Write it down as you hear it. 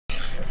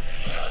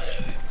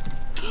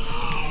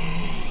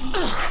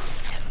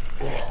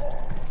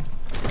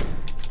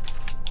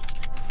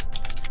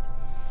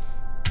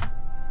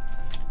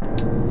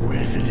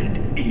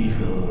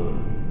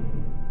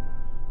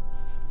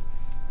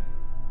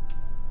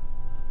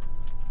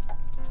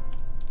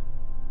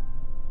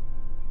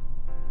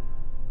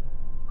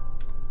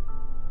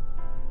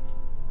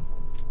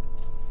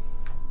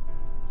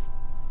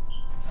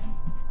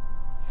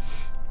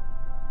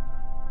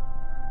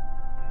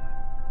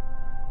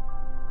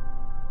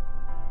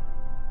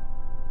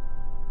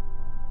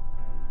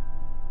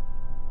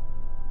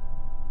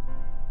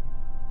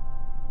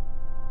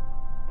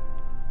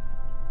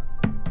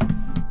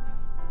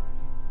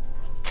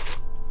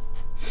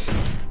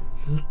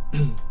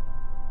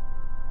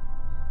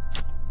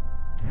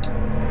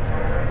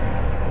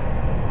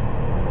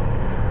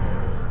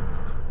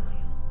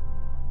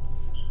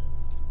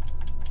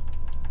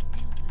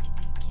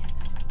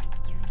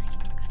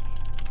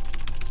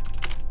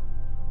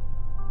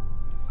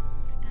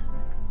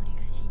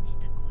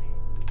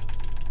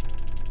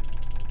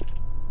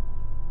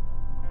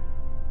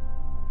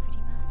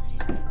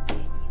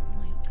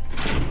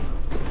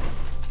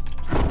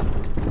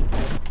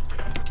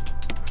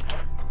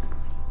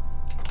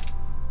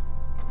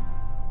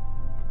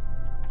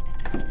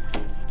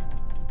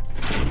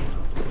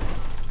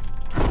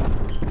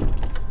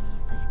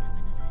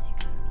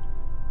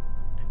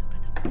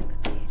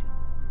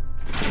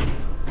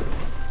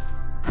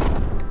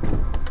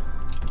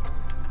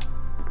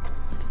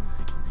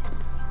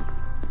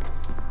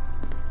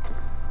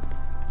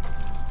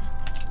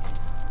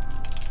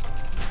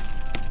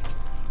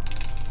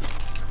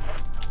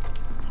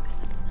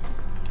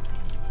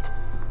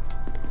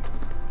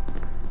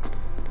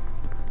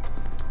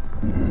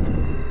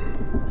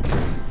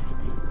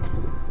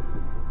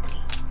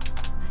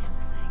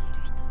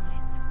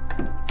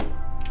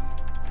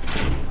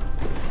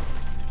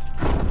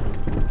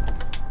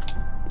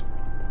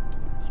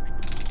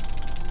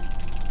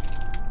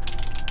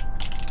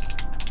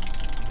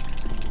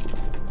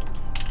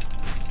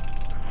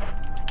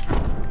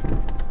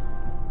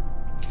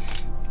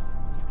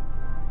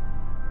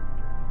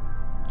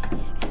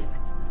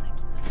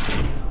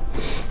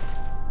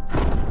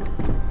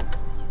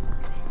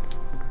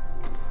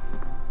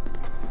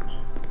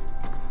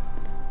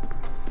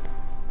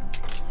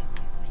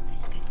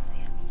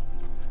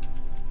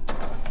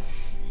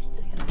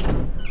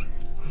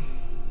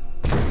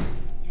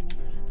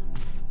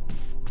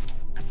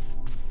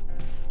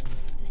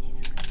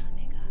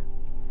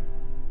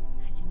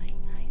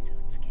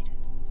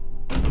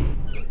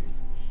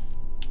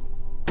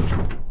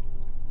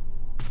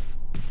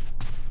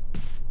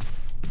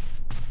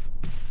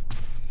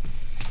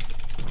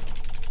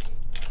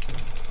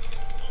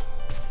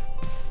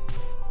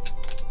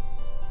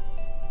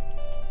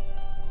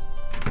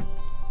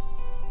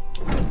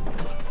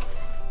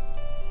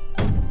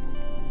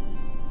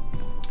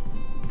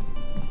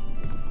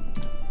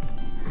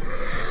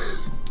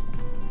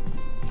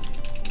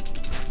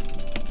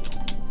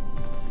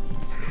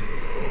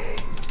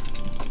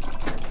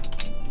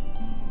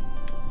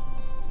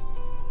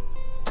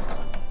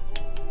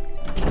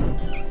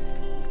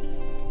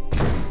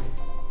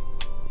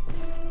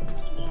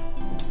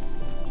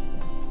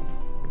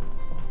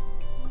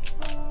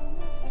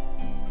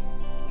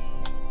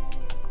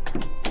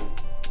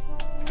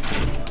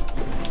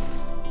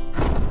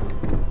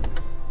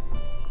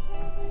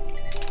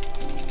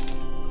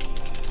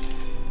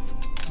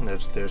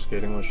Stair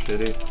skating was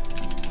shitty.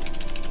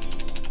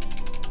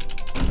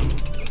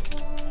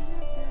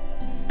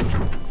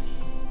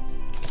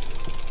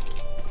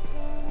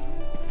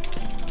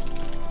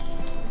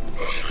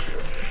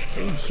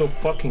 You're so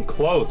fucking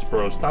close,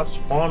 bro. Stop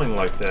spawning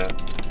like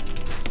that.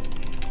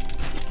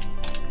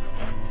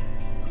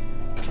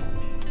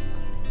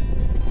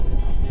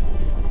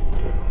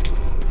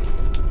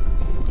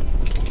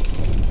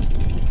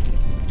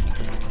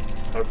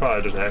 I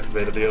probably just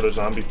activated the other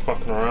zombie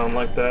fucking around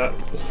like that.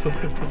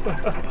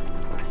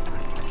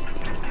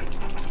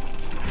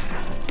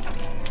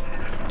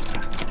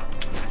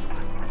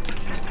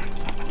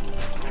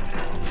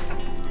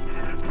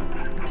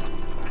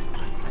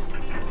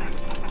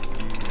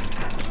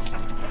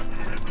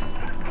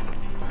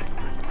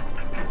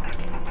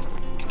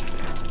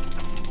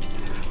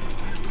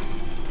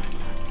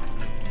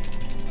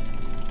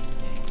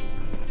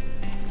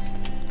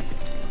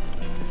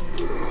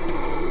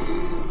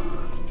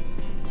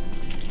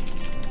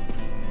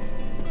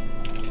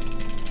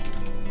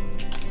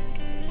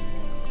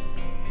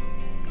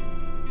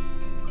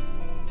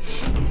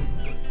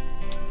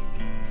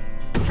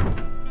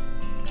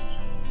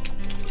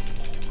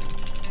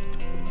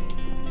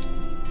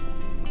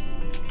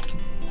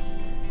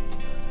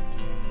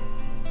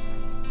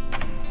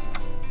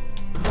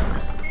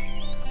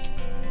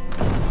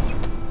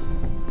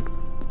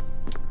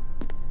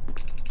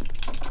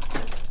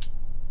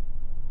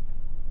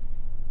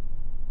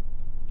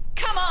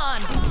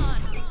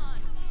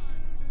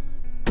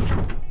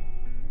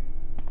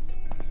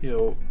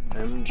 Yo,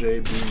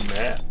 MJB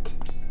Matt.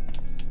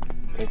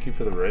 Thank you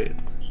for the raid.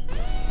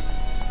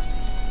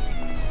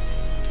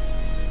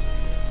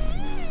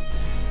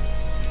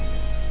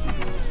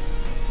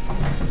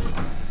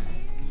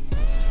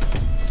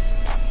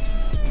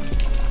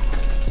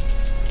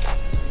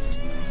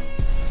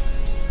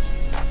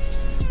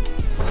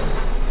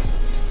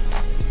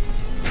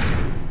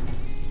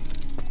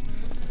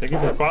 Thank you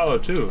for the follow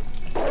too.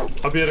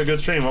 Hope you had a good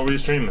stream. What were you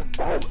streaming?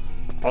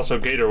 Also,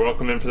 Gator,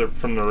 welcome in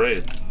from the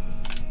raid.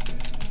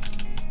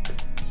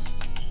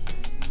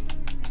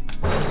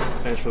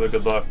 Thanks for the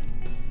good luck.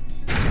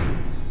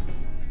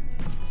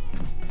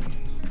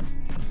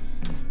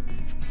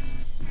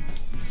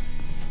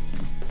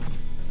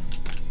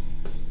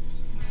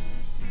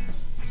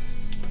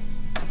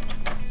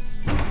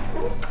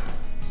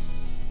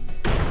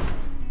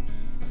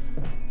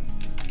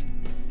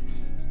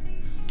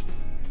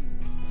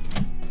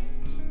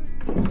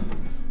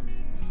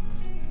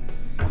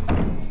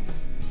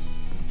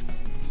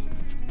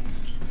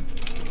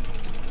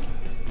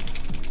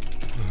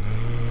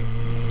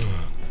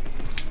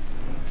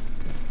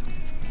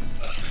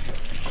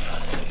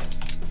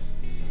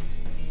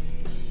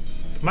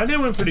 My day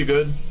went pretty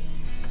good.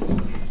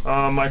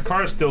 My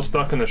car is still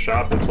stuck in the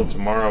shop until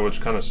tomorrow,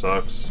 which kind of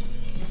sucks.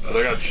 But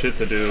I got shit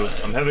to do.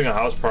 I'm having a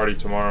house party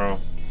tomorrow.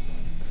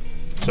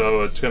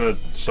 So it's gonna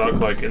suck,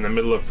 like, in the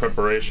middle of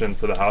preparation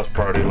for the house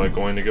party, like,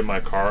 going to get my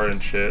car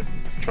and shit.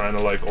 Trying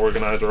to, like,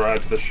 organize a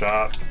ride to the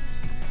shop.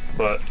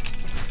 But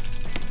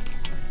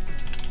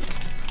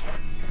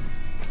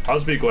I'll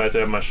just be glad to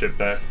have my shit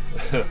back.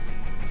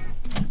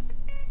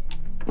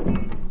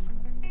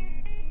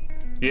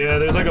 Yeah,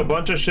 there's like a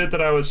bunch of shit that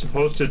I was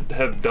supposed to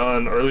have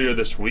done earlier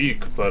this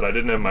week, but I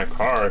didn't have my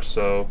car,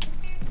 so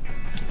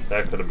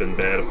that could have been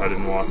bad if I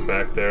didn't walk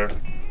back there.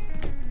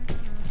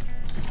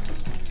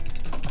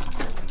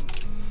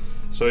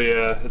 So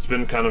yeah, it's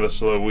been kind of a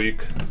slow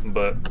week,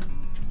 but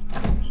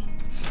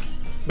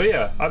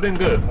yeah, I've been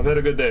good. I've had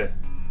a good day.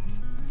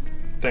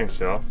 Thanks,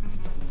 y'all.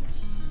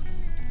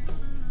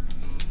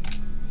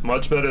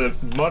 Much better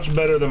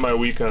than my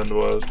weekend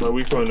was. My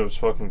weekend was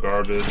fucking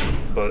garbage,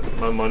 but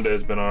my Monday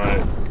has been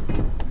alright.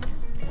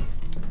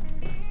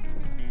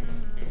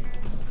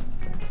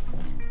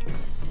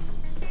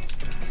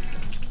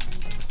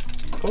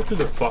 Go through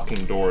the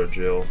fucking door,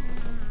 Jill.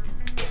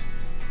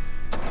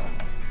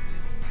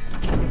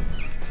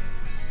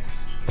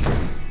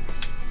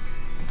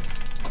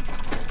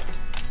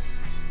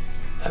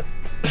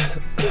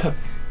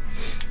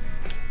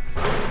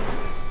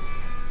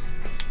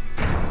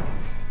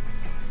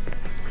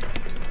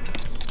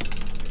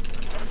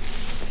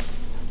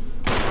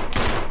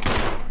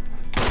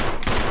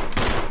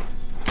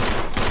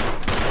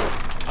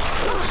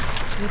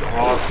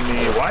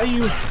 Why are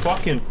you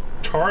fucking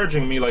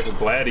charging me like a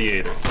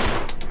gladiator?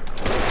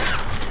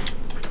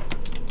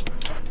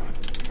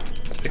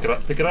 Pick it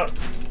up, pick it up.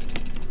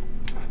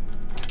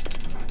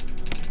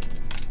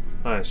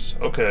 Nice,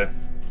 okay.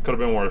 Could have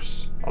been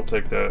worse. I'll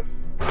take that.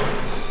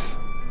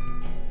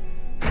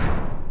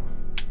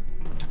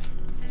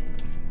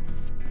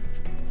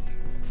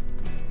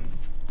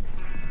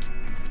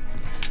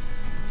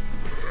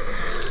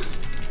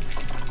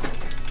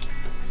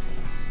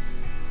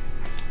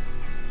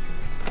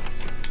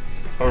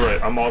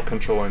 Alright, I'm all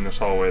controlling this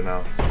hallway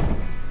now.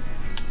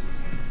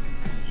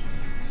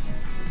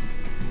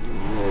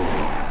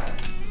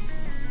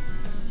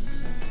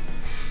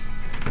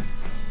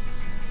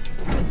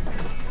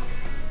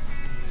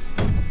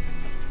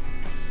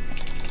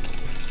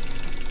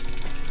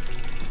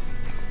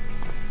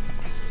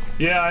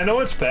 Yeah, I know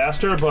it's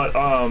faster, but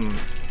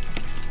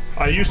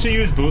I used to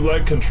use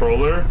bootleg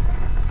controller,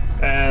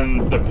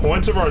 and the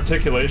points of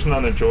articulation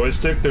on the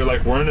joystick, there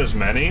like weren't as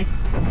many.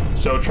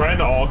 So trying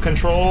to alt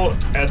control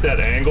at that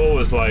angle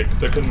is like,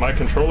 my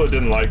controller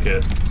didn't like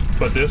it.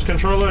 But this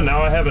controller,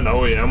 now I have an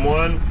OEM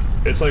one,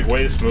 it's like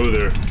way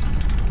smoother.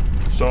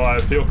 So I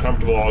feel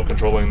comfortable alt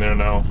controlling there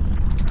now.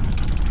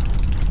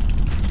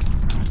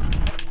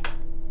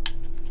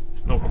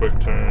 No quick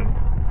turn.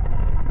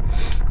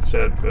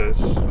 Sad face.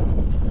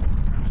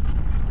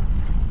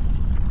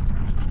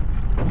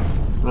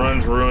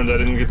 Run's ruined, I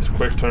didn't get to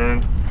quick turn.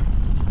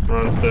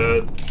 Run's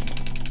dead.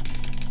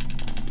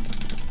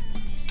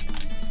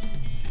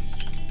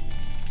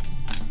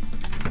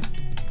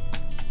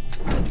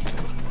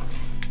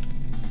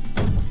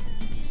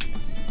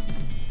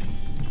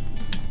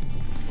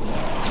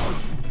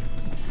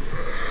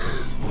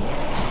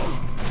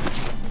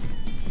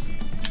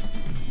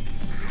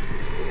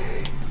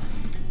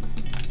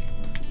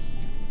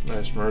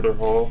 Nice murder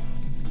hole.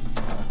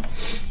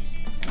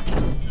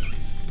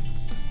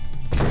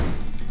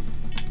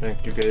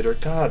 Thank you, Gator.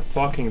 God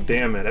fucking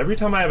damn it. Every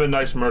time I have a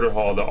nice murder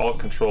hall, the alt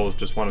controls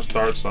just want to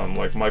start some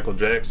like Michael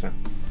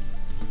Jackson.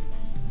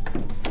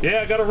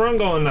 Yeah, I got a run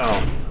going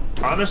now.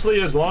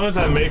 Honestly, as long as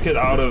I make it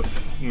out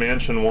of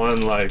Mansion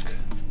 1, like,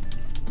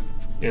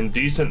 in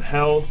decent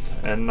health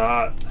and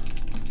not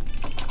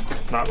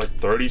like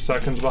 30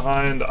 seconds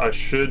behind, I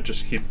should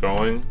just keep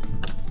going.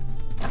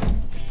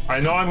 I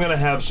know I'm gonna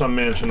have some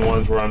Mansion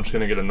 1s where I'm just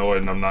gonna get annoyed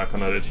and I'm not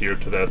gonna adhere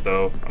to that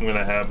though. I'm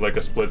gonna have like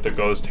a split that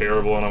goes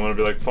terrible and I'm gonna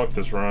be like, fuck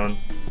this run.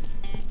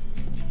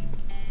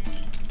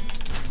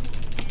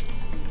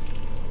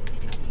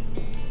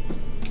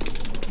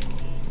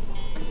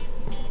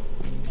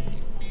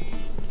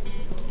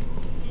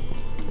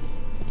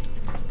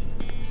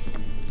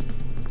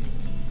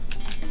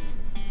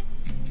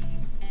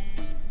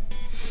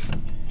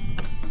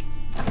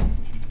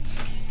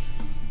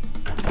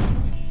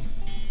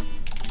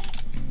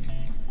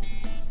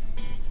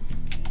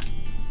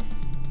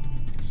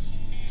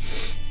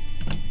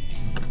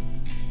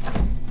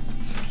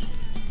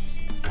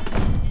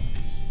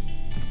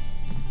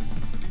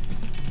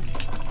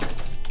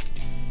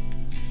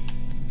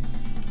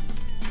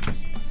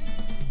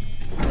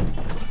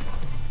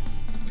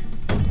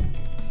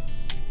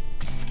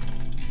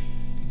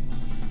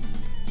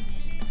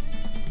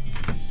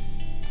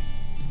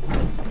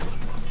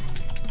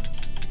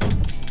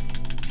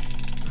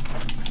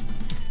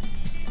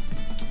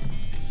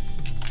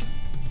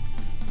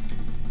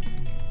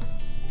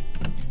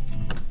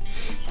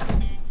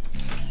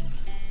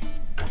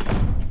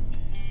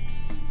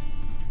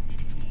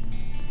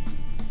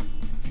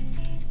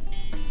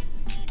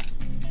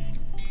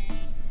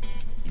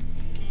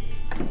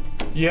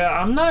 Yeah,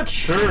 I'm not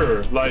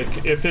sure,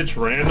 like, if it's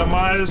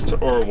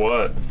randomized or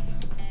what.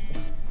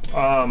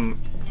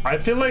 I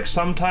feel like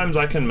sometimes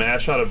I can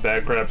mash out of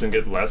back grabs and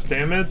get less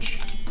damage,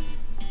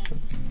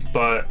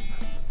 but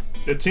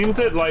it seems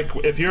that, like,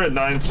 if you're at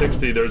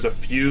 960, there's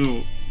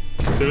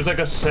like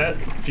a set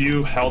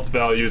few health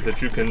values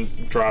that you can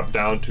drop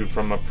down to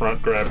from a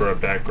front grab or a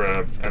back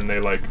grab, and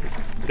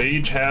they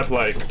each have,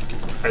 like,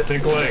 I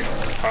think, like,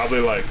 probably,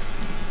 like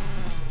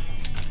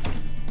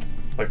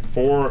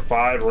 4 or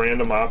 5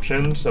 random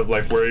options of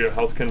like where your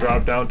health can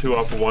drop down to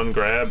off of one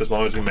grab as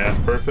long as you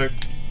math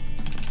perfect.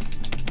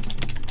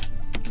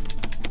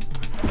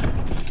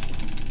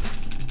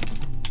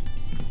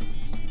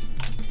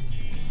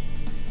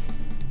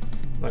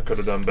 I could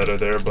have done better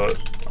there, but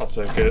I'll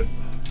take it.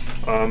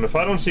 If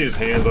I don't see his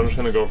hands, I'm just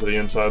gonna go for the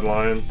inside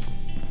line.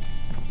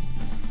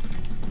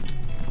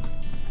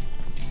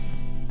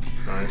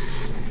 Nice.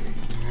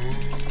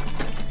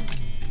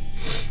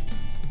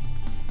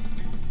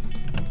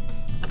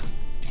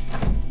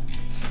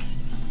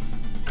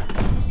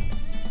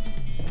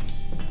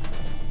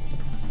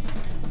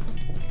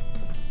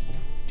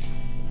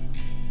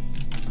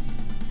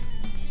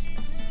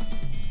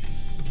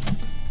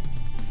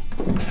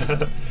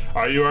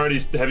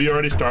 Have you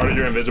already started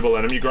your invisible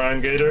enemy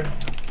grind, Gator?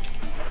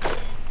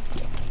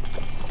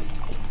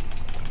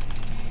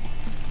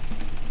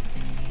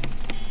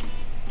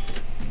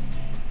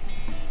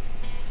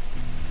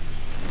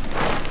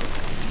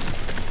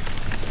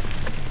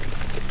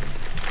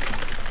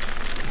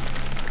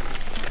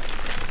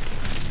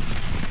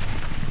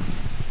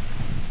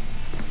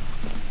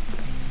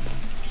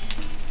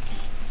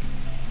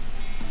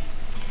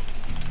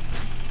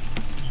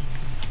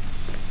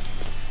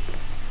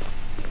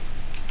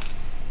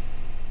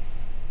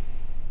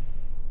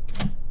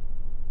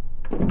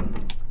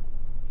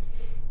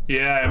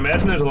 Yeah, I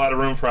imagine there's a lot of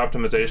room for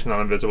optimization on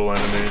invisible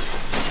enemies.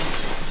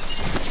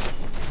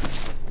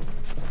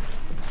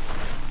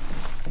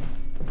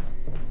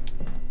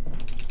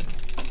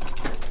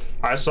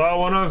 I saw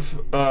one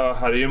of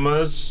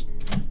Harima's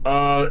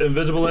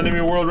invisible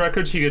enemy world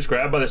records. He gets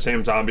grabbed by the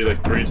same zombie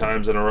like 3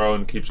 times in a row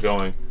and keeps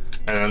going,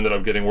 and ended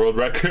up getting world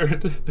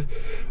record.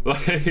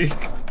 Like,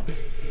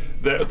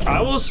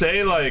 I will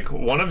say, like,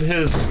 one of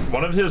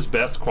his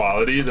best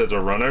qualities as a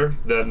runner,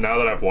 that now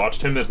that I've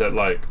watched him, is that,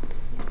 like,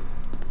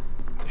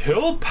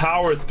 He'll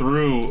power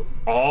through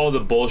all the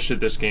bullshit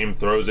this game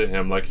throws at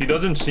him. Like, he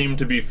doesn't seem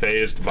to be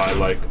fazed by,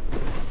 like,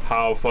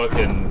 how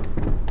fucking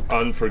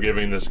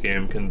unforgiving this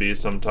game can be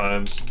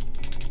sometimes.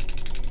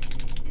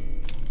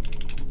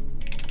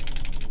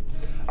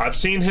 I've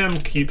seen him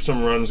keep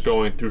some runs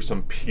going through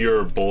some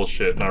pure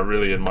bullshit, and I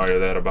really admire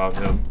that about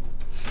him.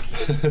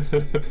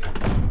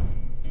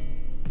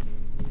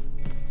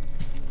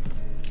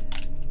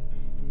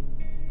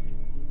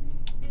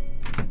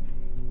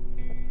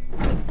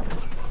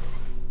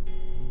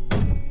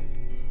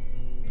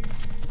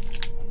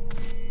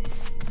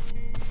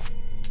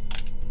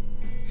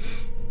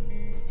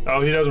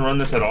 Oh, he doesn't run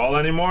this at all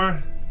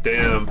anymore?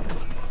 Damn.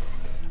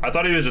 I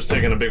thought he was just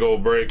taking a big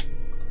old break.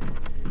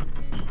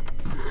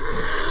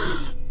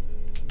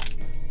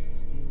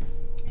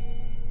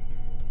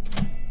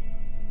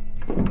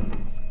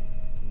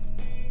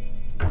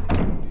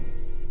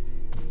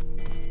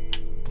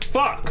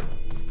 Fuck!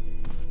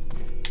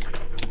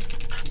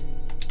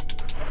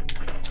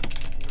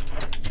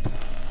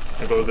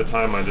 There goes the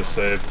time I just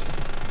saved.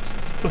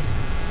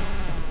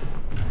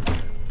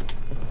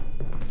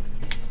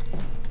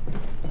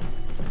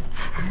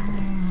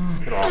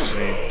 Get off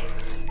me.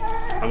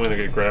 I'm gonna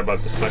get grabbed by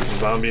the second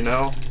zombie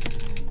now.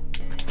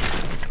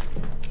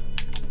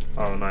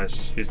 Oh,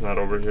 nice. He's not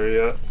over here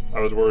yet. I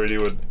was worried he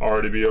would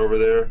already be over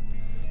there.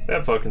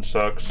 That fucking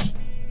sucks.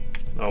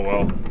 Oh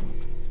well.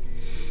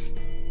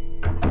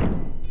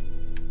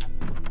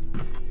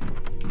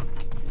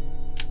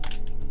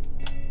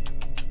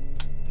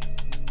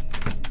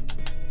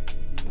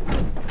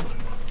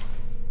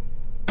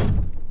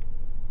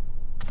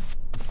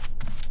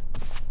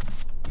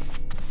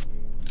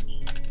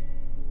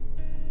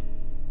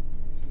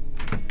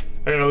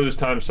 I gotta lose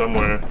time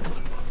somewhere.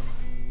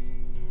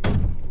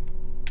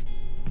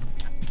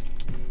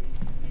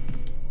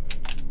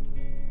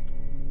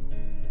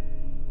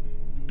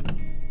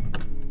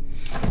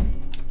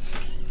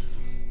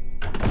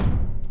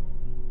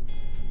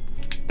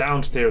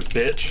 Downstairs,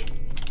 bitch.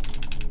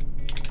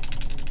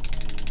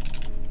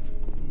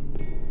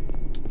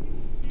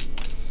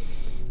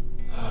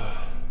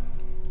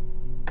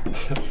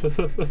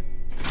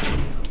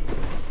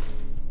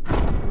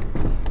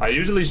 I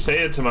usually say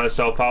it to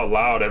myself out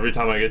loud every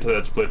time I get to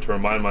that split to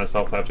remind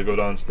myself I have to go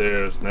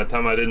downstairs. And that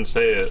time I didn't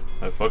say it.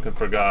 I fucking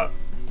forgot.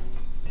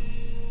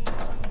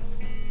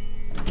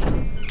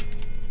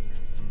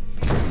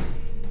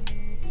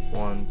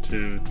 One,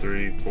 two,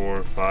 three,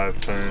 four,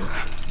 5 turn.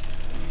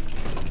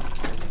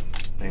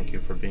 Thank you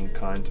for being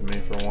kind to me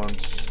for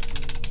once.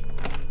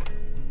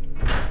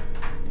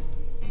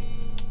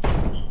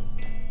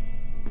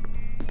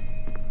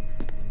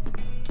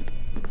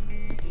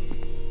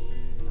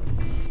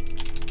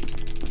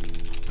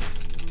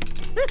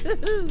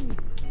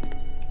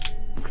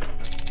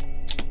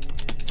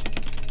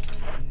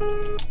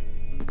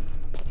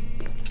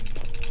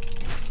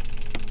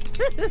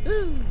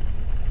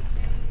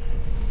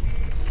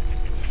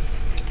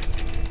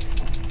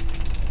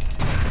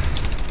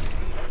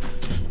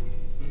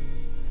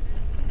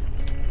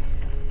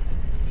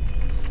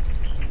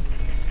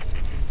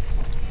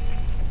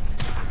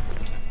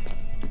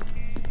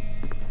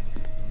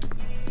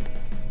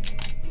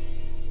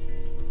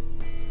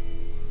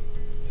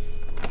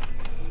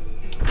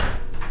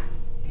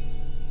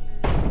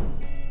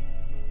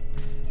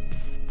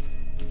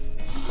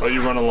 Oh,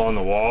 you run along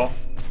the wall?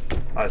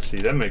 I see,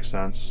 that makes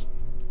sense.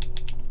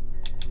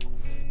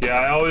 Yeah,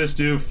 I always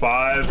do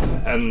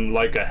 5 and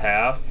like a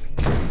half.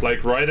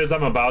 Like right as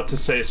I'm about to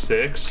say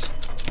 6.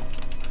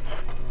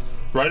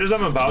 Right as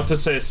I'm about to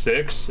say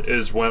 6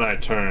 is when I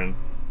turn.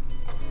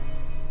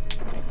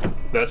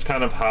 That's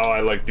kind of how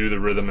I like do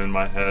the rhythm in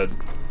my head.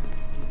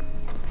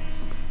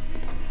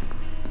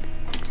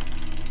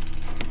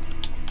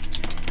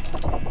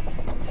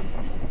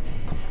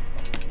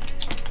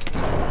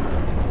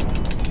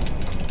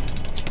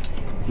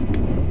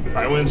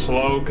 I went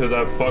slow because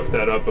I've fucked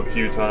that up a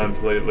few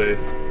times lately.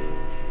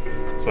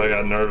 So I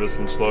got nervous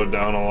and slowed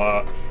down a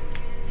lot.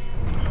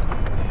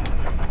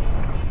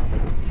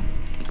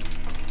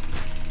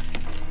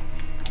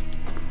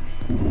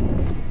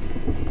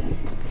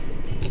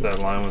 That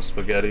line was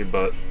spaghetti,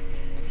 but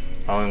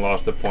I only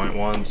lost at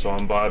 0.1, so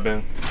I'm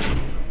vibing.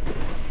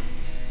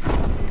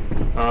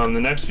 The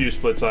next few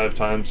splits I have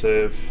time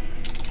save.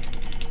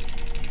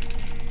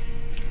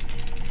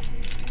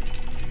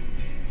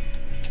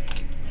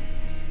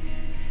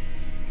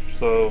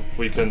 So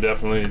we can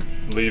definitely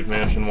leave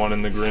Mansion 1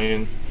 in the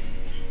green,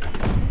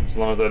 as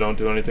long as I don't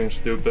do anything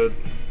stupid.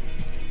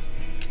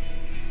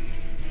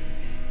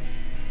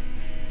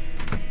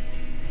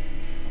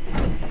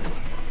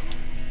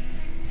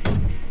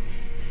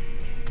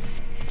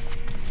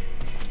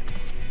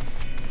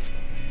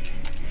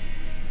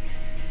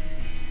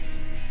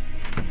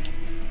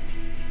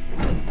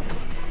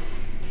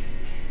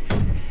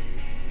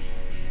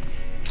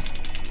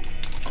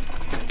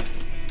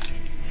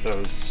 That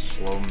was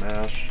slow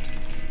mash.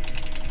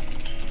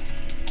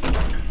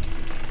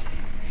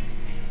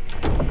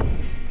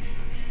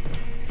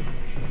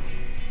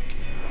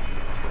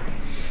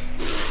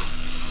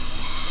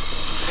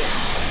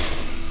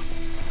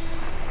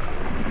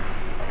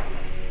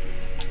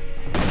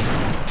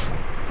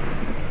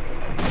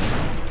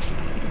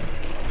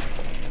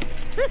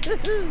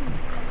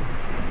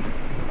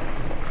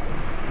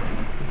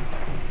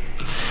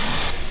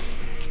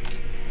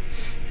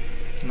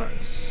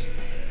 Nice.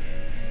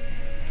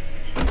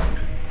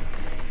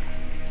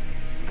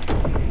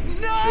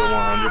 Feel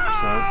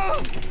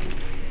 100%.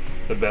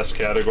 The best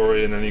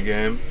category in any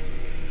game.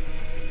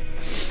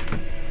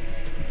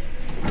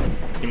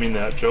 You mean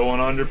that, Joe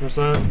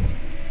 100%?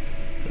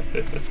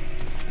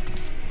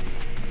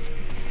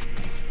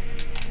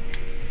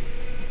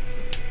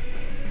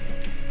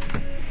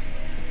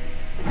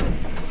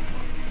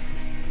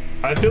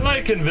 I feel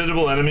like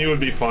Invisible Enemy would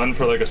be fun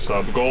for like a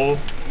sub goal.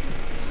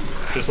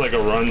 Just like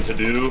a run to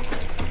do.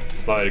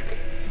 Like,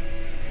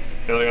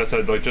 yeah, like I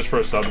said, like just for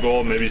a sub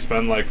goal, maybe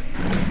spend like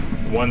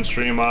one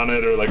stream on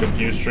it or like a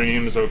few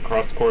streams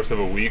across the course of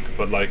a week.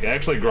 But like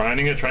actually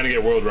grinding it, trying to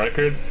get world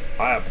record,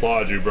 I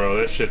applaud you, bro.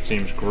 That shit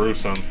seems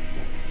gruesome.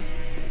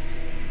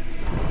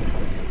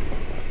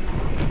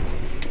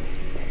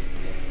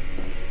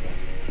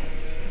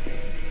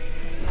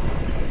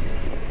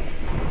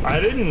 I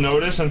didn't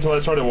notice until I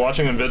started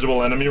watching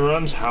Invisible Enemy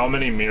runs how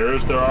many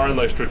mirrors there are,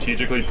 like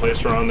strategically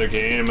placed around the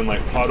game, and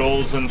like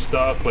puddles and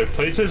stuff, like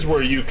places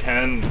where you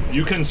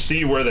can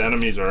see where the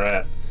enemies are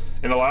at.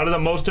 In a lot of the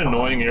most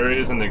annoying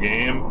areas in the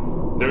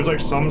game, there's like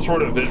some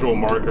sort of visual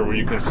marker where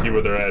you can see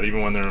where they're at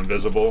even when they're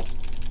invisible.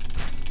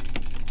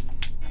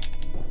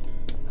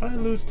 I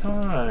lose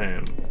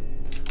time.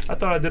 I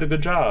thought I did a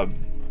good job.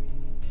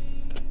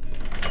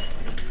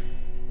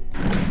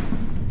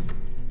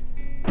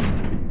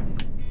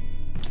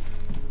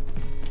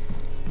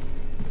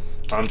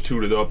 I'm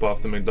tooted up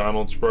off the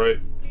McDonald's Sprite.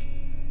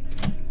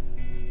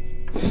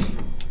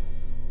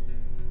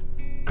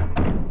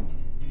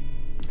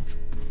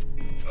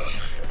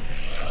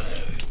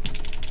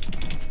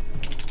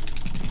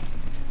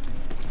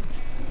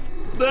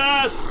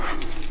 That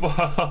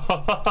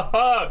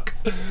fuck.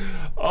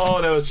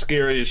 Oh, that was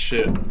scary as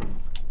shit.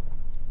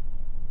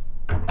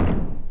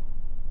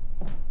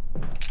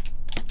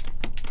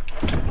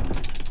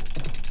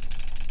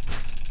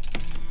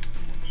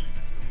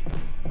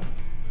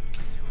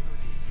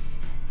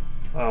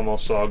 I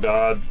almost saw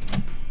God.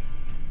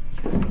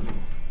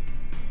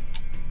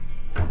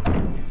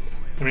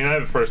 I mean, I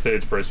have a first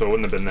aid spray, so it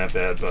wouldn't have been that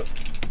bad, but...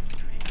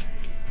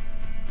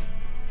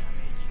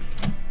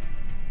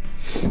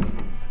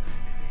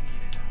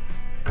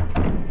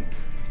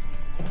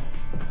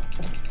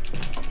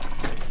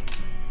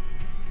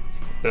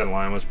 That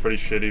line was pretty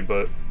shitty,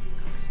 but...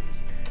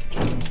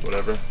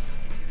 whatever.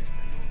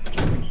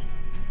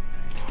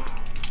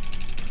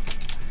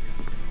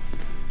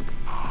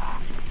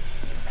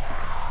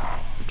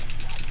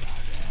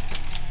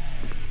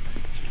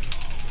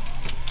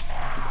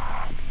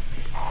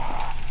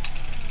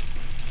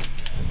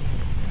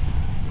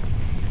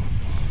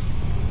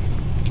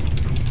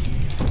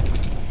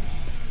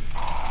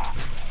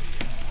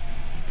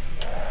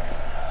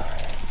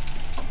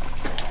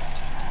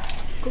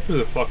 Through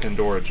the fucking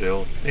door,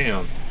 Jill.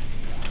 Damn.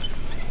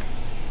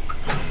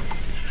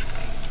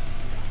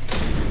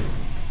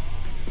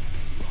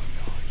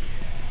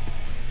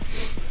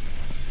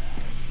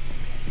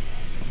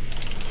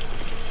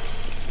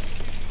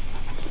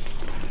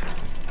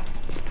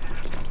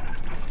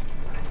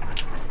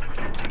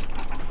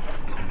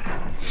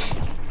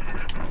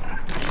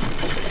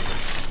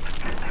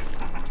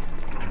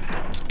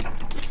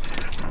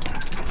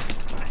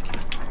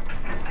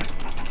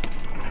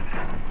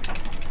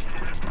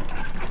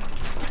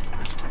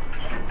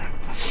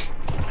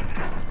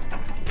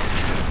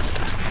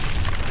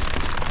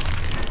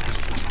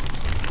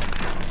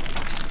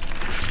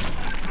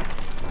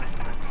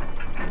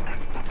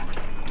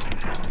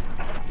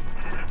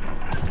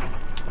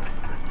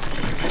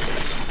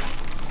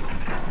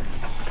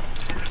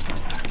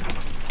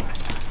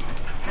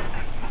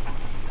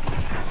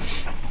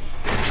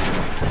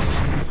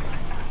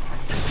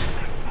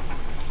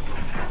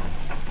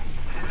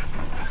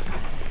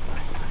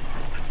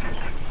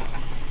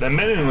 That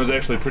menuing was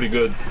actually pretty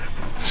good.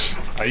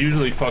 I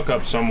usually fuck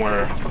up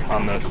somewhere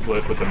on that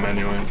split with the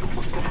menuing.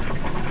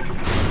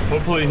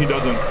 Hopefully he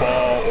doesn't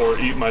fall or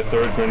eat my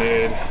third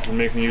grenade and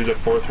make me use a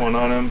fourth one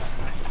on him.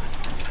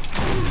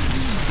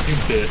 You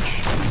bitch.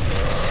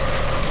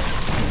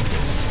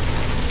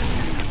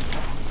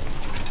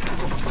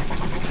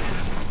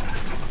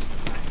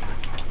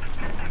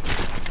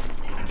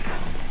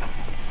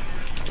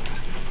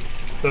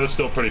 That was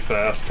still pretty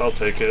fast. I'll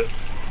take it.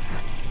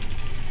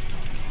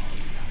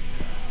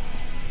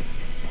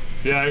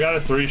 Yeah, I got a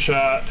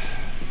 3-shot.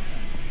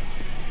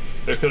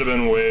 It could have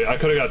been way... I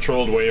could have got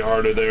trolled way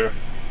harder there.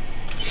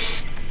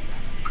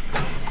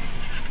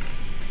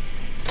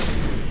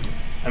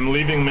 I'm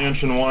leaving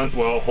Mansion 1...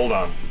 Well, hold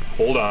on.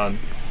 Hold on.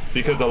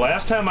 Because the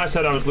last time I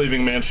said I was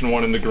leaving Mansion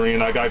 1 in the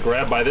green, I got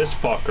grabbed by this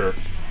fucker.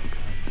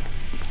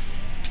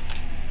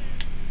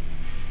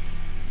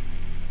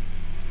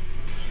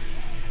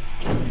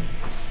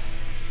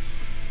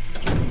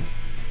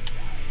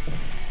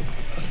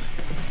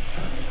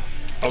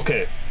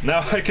 Okay, now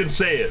I can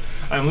say it.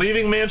 I'm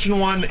leaving Mansion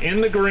 1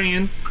 in the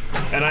green,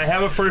 and I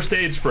have a first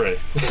aid spray.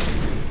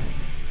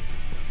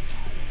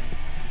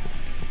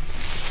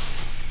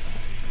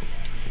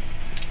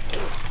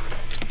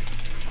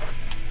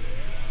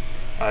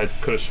 I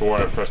could have swore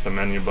I pressed the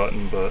menu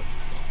button, but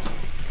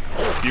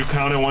you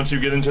count it once you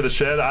get into the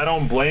shed. I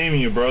don't blame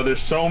you, bro. There's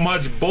so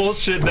much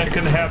bullshit that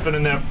can happen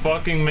in that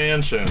fucking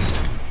mansion.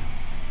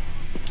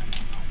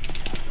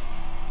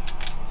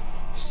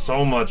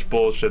 So much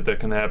bullshit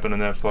that can happen in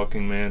that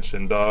fucking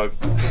mansion, dog.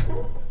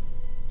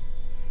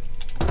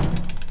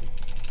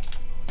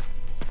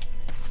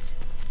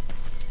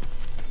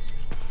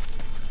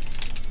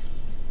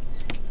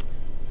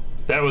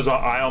 That was,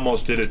 I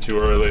almost did it too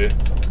early.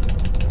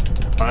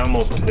 I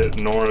almost hit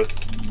north.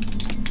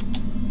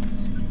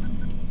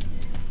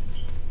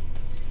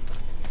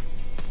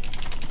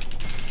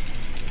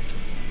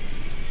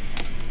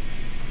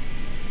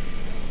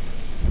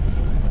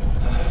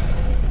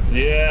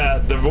 Yeah,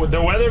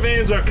 the weather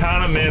vanes are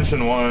kind of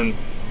Mansion 1.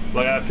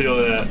 Like, I feel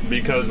that,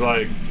 because,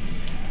 like,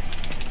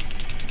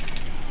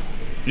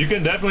 you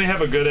can definitely have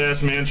a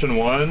good-ass Mansion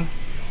 1.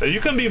 You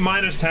can be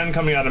 -10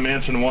 coming out of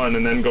Mansion 1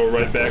 and then go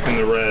right back in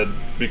the red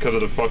because of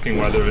the fucking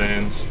weather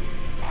vanes.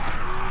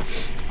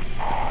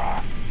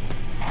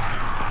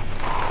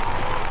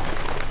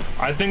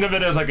 I think of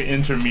it as like an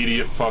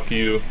intermediate fuck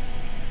you.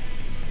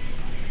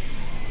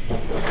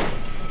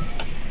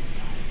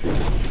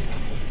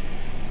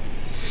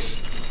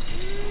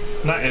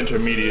 Not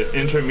intermediate,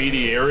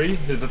 intermediary?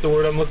 Is that the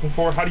word I'm looking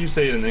for? How do you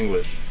say it in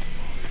English?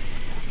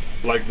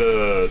 Like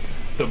the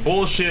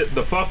bullshit,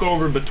 the fuck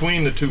over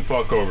between the two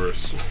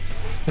fuckovers.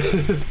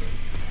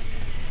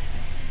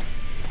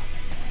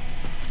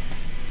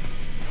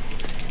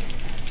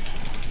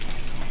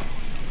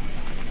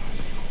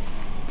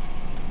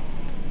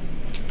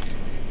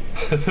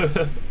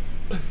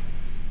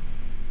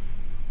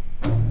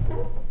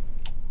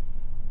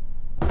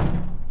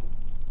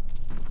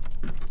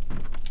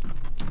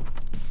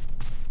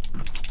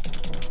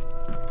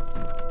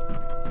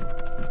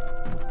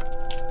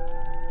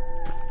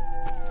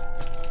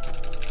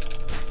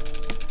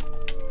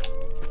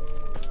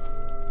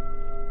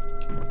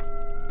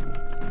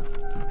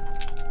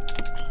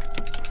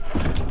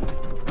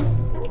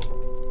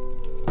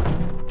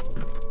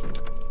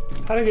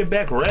 How'd I get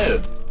back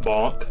red,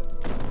 bonk?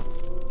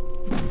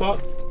 Fuck.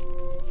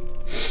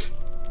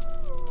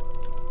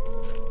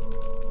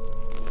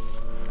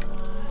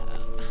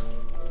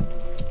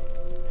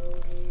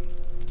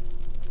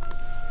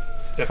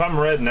 If I'm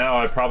red now,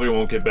 I probably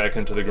won't get back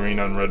into the green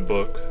on red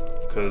book,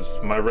 because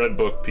my red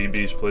book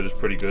PB split is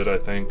pretty good, I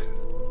think.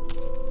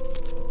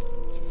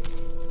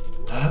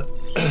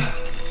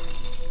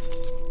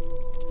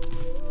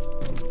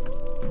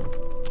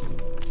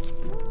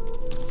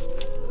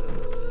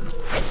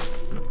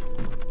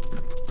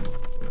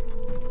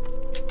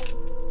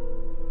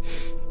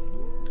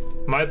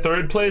 My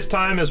third place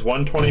time is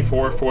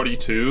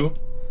 124.42.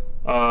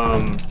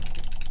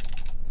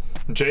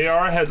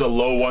 JR has a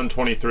low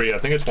 123. I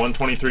think it's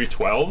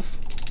 123.12.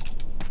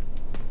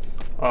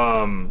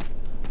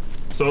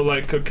 So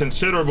like a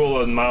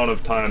considerable amount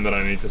of time that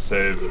I need to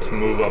save to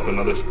move up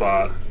another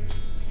spot.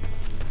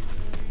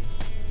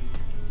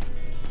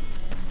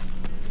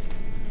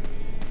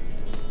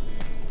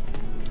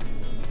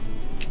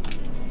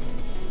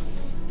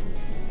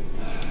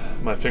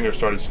 My finger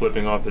started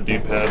slipping off the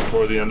D-pad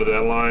toward the end of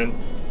that line.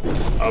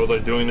 I was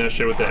like doing that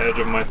shit with the edge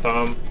of my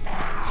thumb.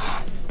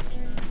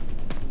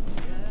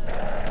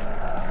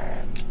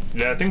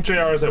 Yeah, I think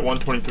JR is at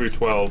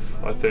 123.12,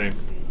 I think.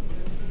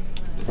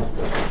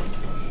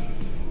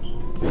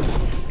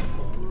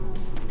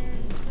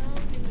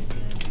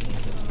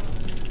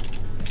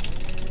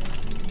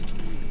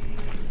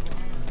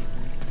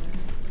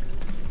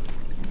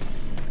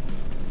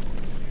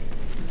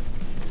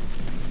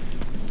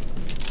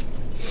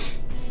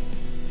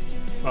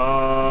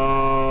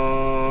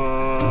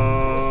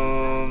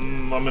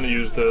 I'm gonna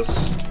use this.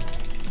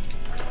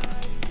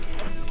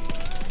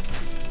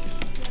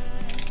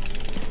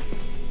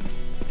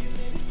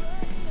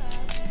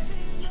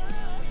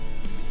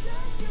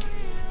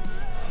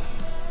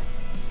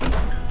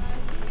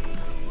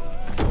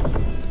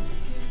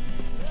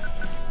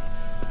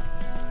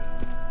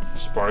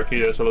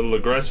 Sparky, that's a little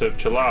aggressive.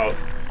 Chill out.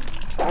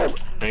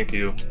 Thank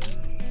you.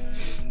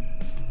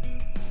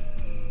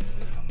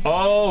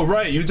 Oh,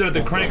 right, you did it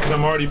the crank because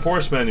I'm already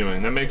force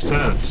menuing. That makes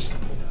sense.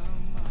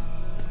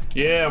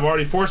 Yeah, I'm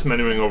already force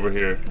menuing over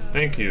here.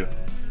 Thank you.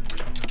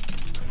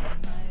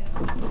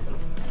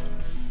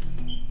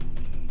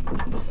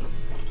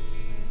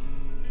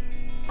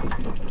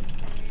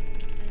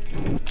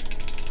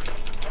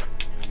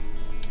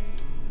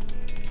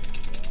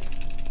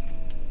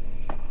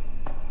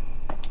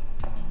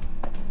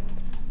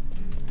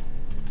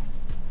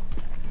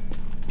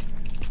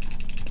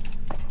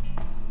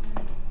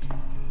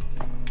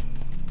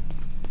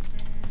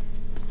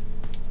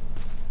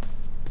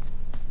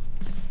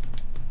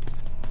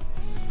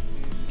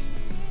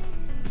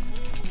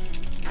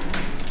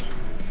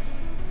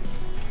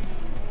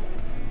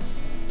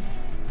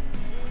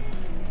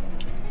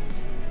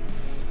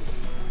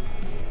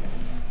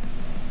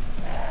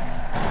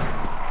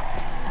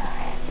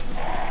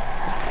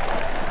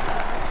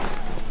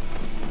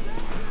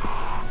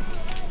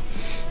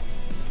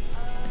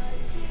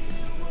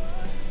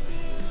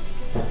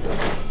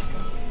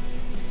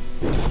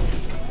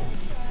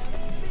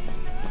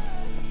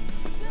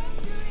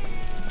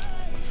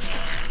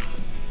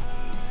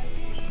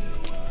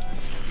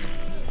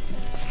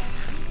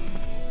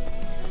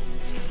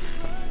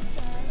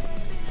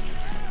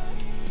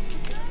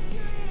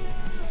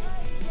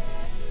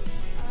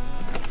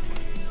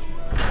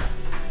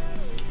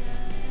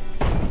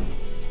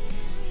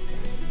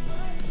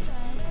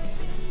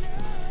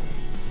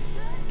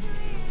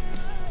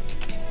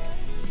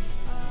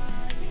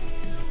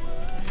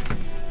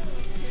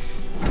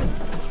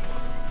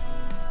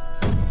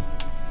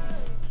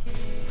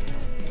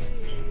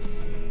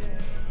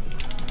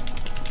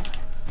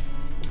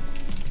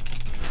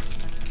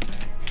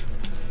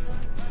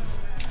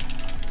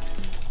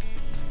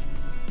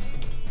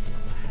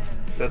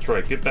 That's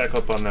right, get back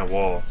up on that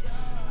wall.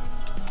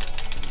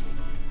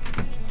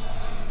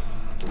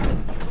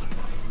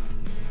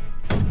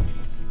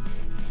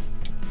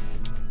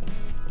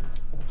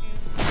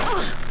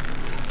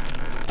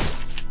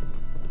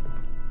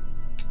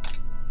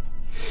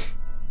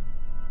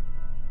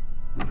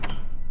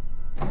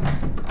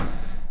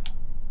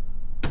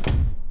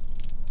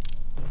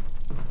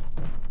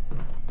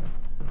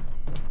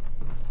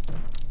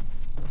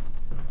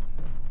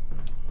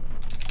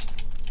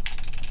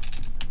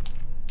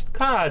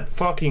 God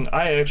fucking,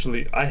 I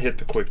hit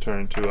the quick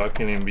turn too. I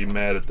can't even be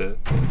mad at the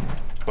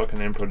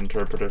fucking input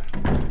interpreter.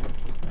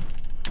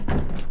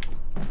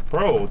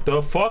 Bro,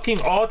 the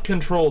fucking alt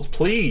controls,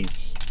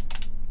 please.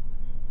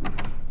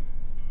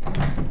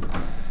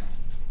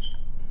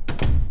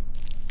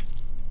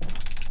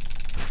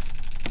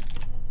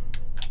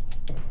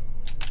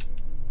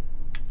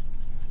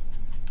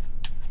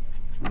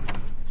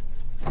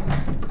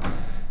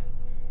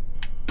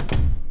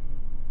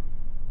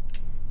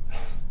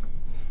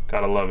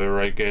 Gotta love it,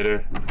 right,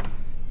 Gator?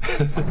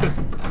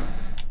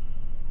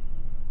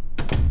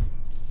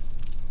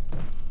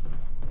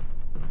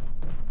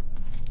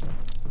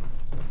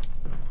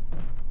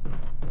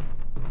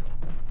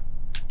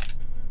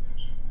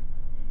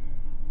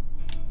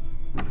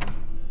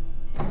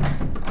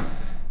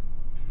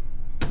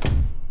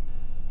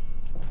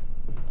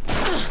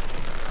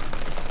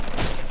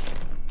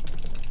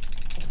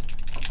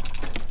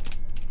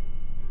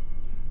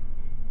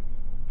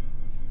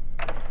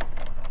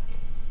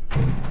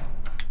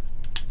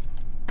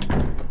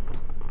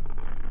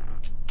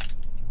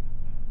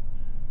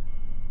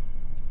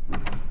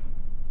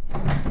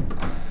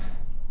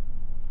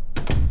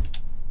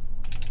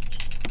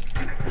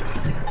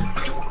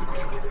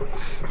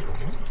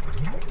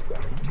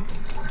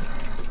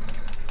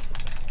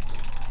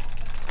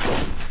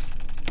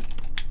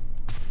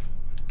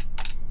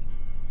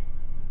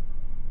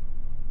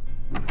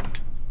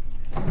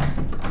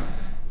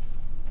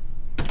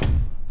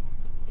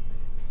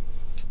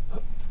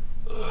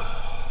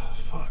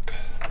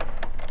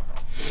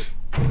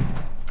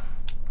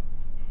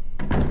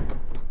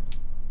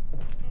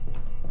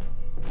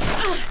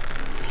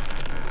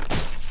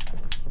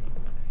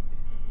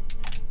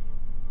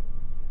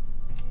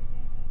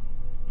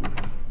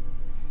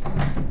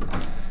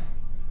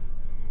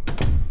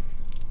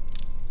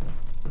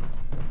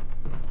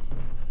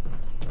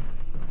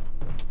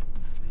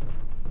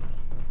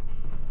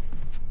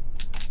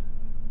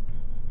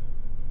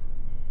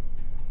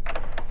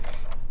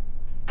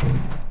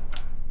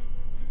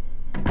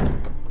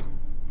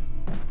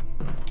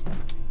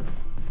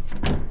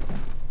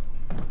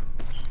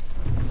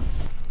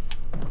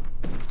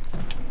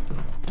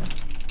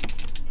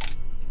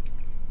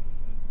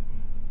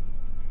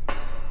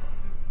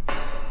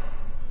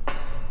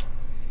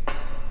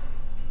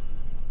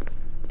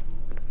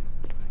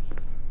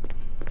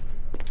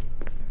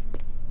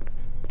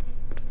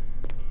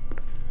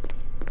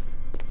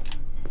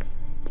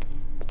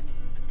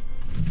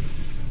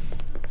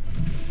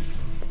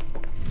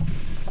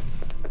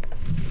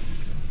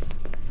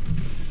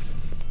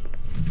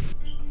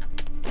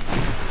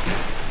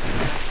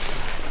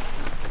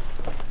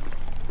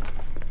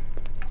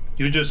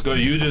 You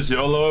just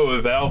YOLO it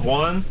with Valve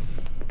 1?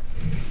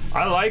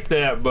 I like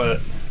that, but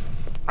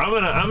I'm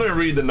gonna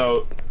read the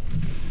note.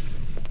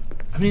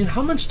 I mean,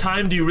 how much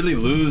time do you really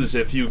lose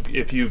if you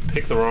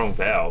pick the wrong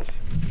valve?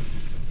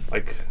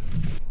 Like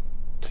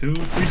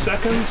 2-3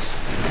 seconds?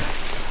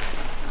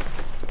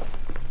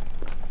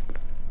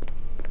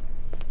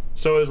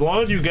 So as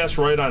long as you guess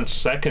right on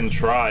second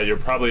try, you're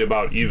probably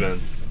about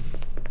even.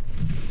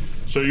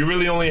 So you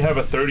really only have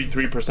a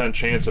 33%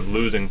 chance of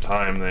losing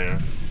time there.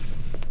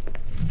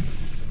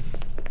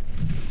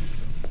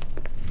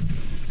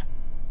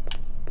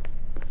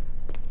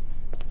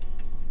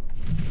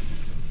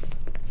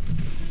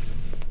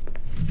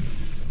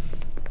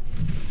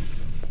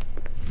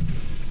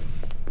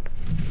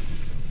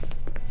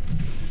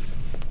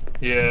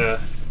 Yeah,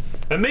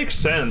 that makes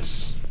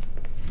sense.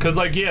 Cause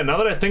like, yeah, now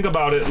that I think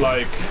about it,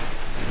 like,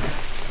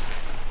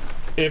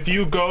 if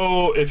you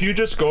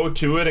just go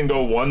to it and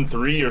go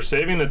 1-3, you're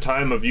saving the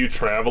time of you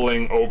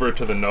traveling over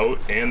to the note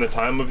and the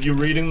time of you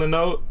reading the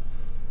note.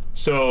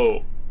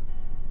 So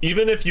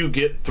even if you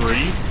get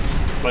 3,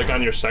 like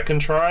on your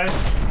second try,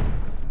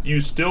 you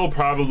still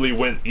probably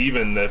went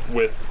even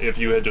with if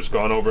you had just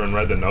gone over and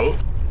read the note.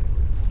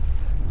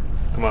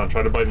 Come on,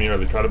 try to bite me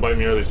early. Try to bite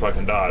me early so I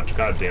can dodge.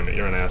 God damn it,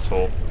 you're an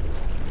asshole.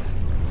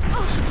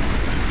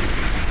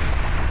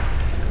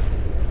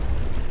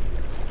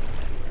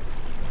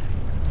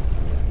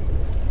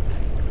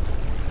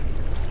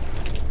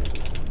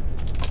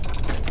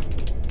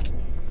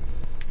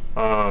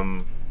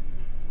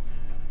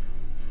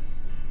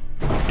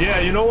 Yeah,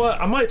 you know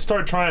what? I might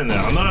start trying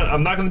that.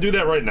 I'm not gonna do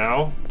that right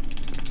now.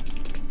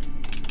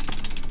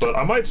 But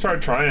I might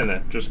start trying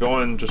it. Just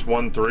going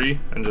 1-3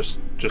 and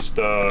just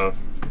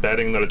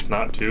betting that it's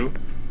not 2.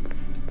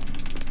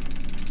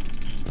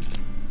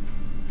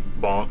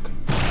 Bonk.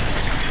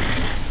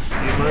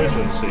 Gamer.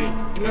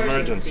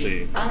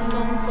 Emergency.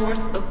 Unknown source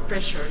of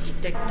pressure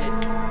detected.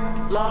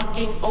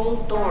 Locking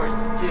all doors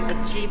to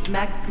achieve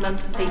maximum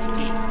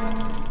safety.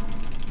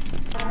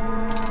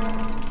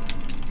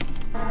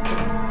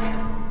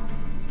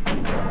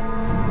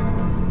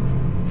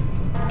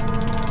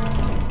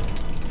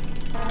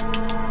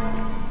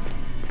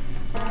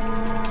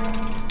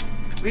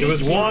 It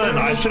was one.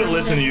 I should have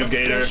listened to you,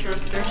 Gator.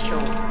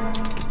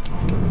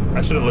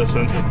 I should have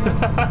listened.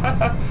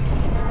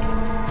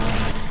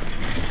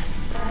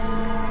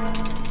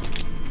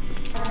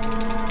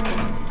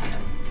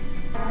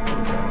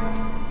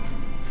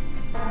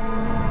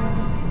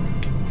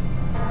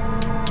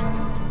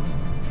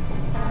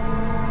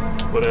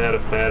 Would have had a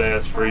fat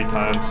ass free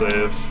time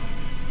save.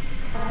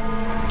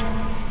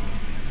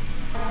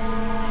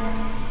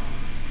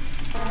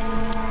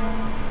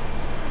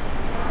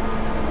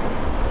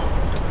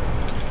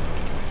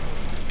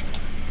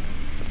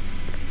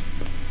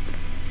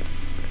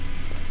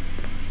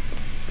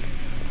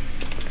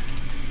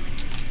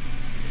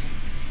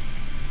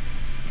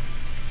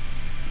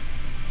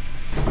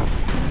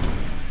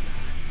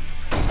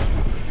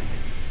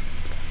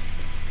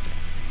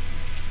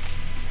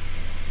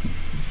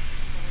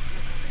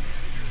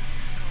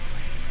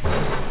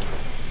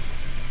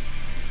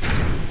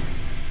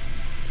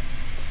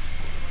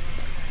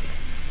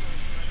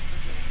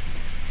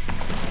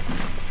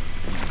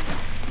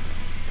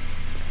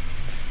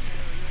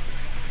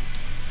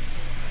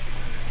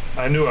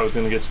 I knew I was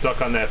gonna get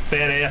stuck on that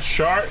fat ass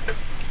shark.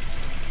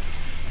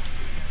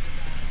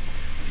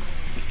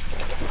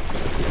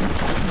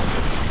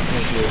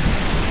 Thank you.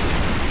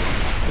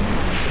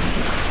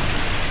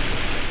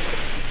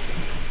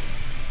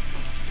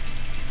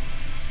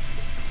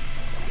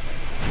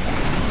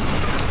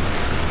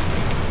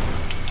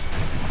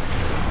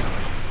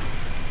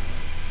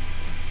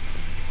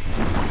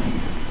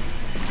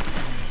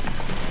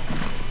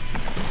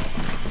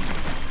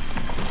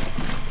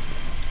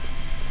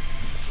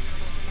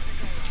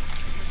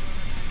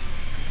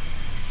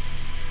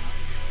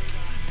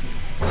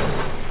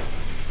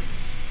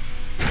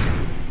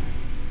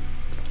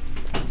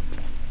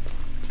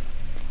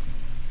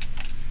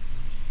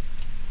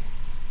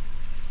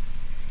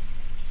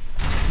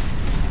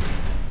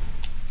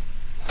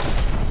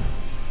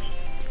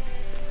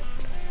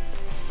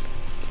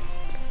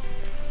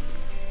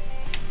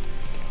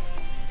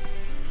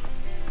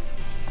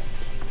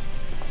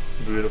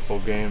 Beautiful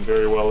game,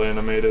 very well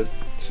animated,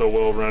 so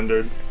well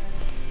rendered.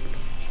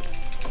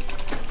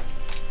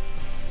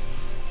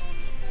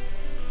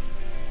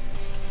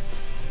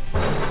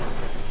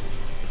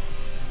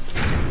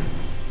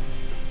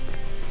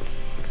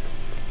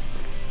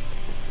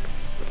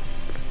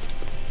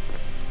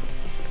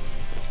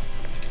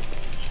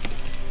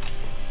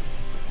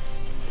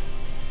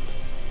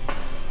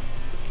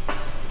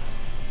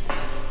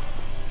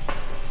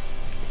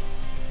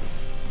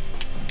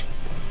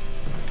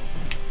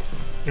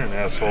 You're an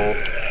asshole.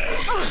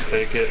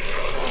 Take it.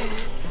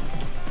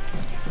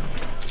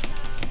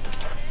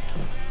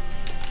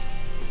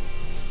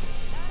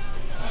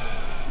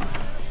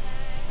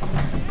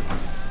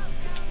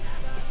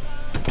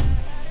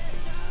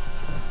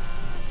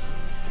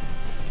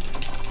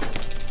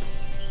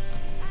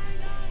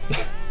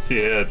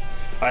 Yeah,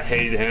 I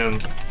hate him.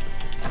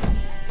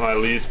 My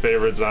least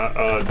favorite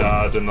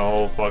dodge in the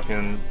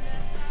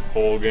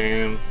whole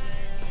game.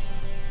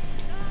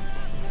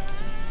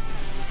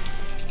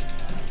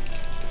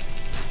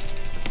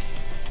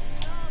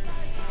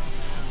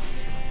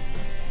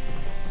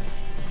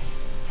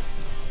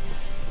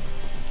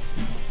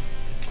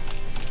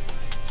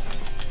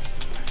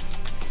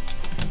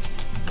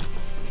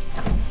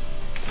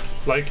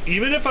 Like,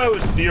 even if I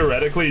was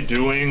theoretically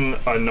doing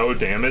a no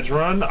damage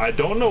run, I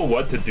don't know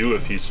what to do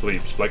if he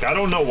sleeps. Like, I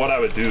don't know what I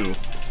would do.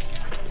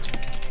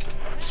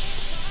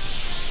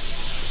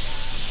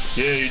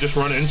 Yeah, you just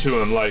run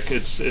into him, like,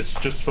 it's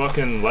just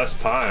fucking less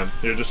time.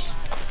 You're just...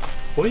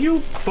 Will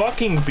you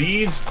fucking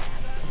bees?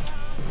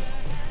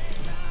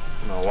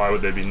 No, why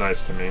would they be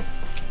nice to me?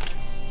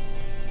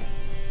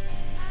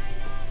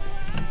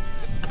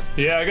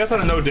 Yeah, I guess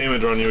on a no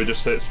damage run, you would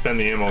just spend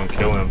the ammo and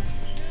kill him.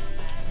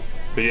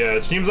 But yeah,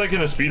 it seems like in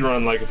a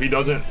speedrun, like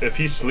if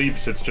he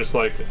sleeps, it's just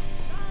like,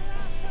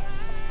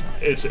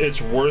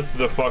 it's worth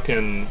the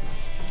fucking,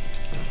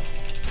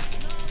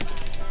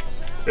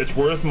 it's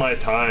worth my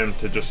time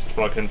to just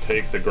fucking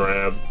take the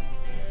grab.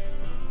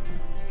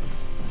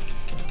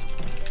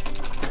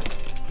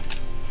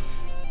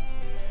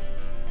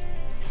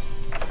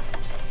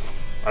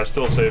 I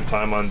still save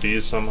time on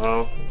bees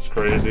somehow. It's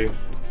crazy.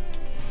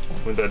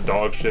 With that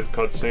dog shit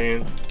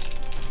cutscene.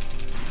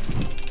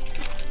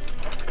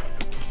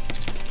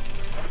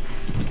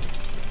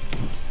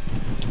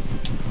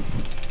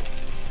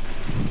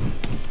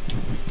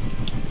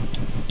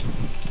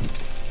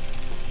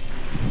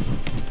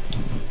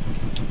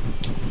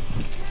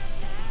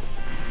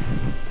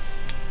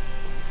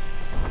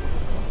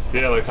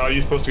 Yeah, like, how are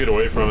you supposed to get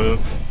away from him?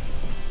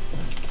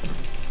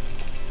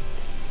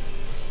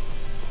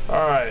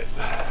 Alright.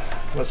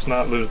 Let's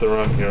not lose the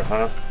run here,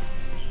 huh?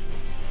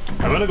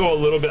 I'm gonna go a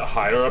little bit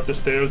higher up the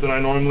stairs than I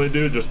normally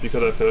do, just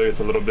because I feel like it's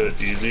a little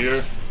bit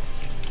easier.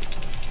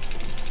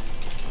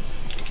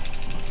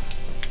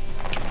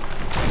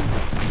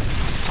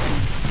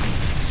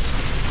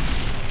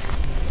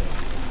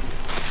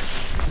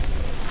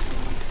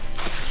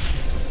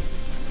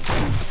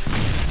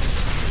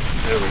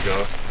 There we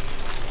go.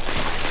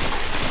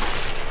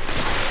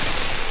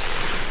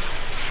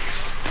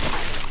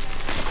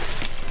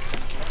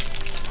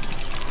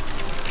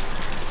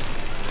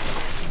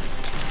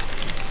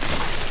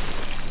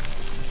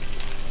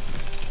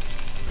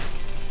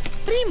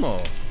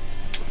 Primo.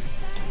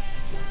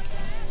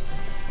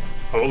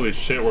 Holy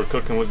shit, we're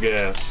cooking with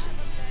gas.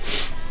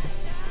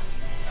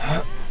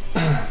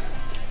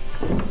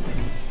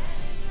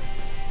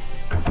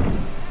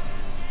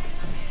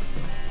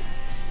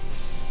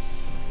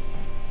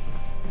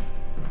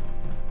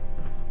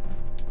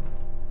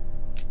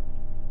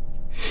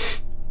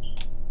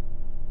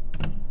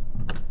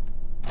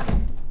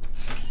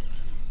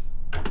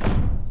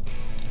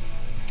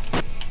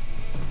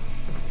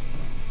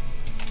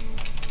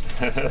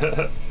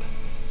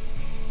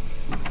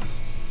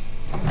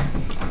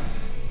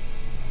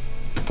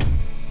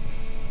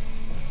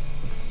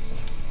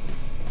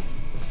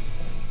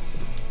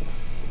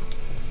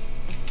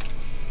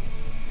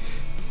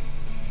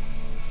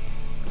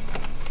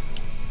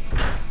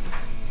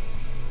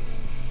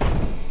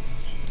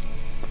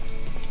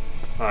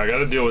 I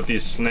gotta deal with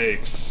these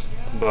snakes,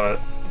 but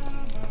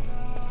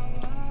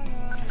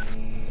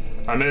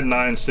I'm at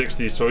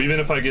 960, so even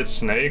if I get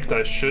snaked,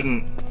 I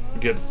shouldn't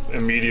get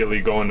immediately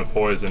go into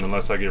poison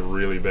unless I get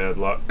really bad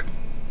luck.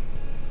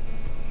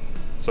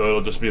 So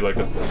it'll just be like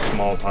a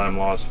small time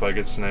loss if I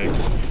get snaked.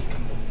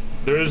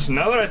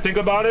 Now that I think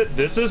about it,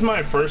 this is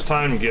my first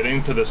time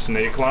getting to the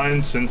snake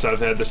line since I've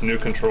had this new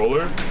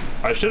controller.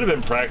 I should have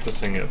been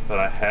practicing it, but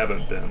I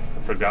haven't been.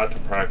 I forgot to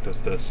practice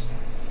this.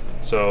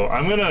 So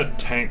I'm gonna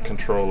tank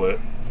control it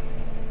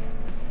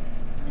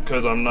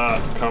because I'm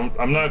not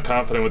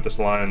confident with this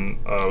line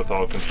with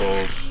all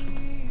controls.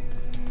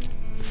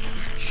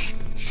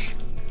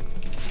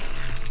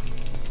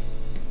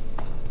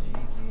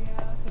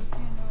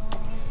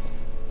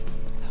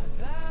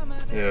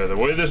 Yeah, the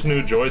way this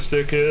new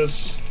joystick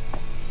is.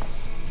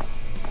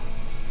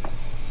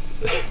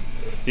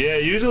 Yeah,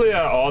 usually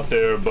I alt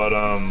there, but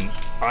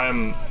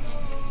I'm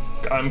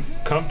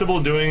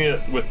comfortable doing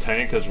it with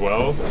tank as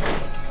well.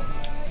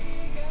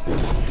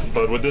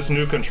 But with this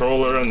new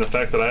controller and the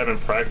fact that I haven't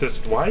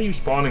practiced, why are you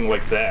spawning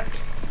like that?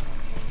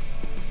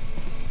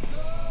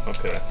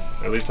 Okay,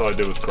 at least all I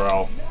did was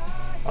growl.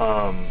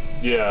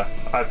 Yeah,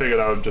 I figured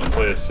I would just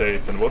play it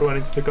safe. And what do I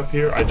need to pick up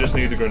here? I just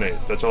need the grenade.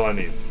 That's all I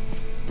need.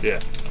 Yeah,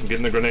 I'm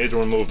getting the grenades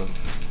and we're moving.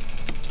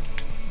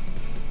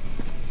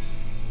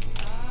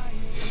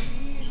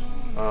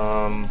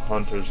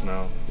 Hunters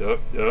now. Yep.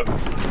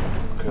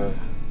 Okay.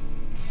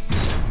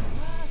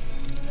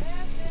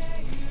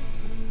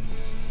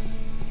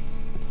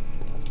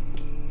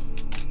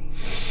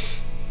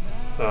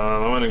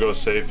 I'm gonna go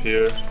safe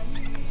here.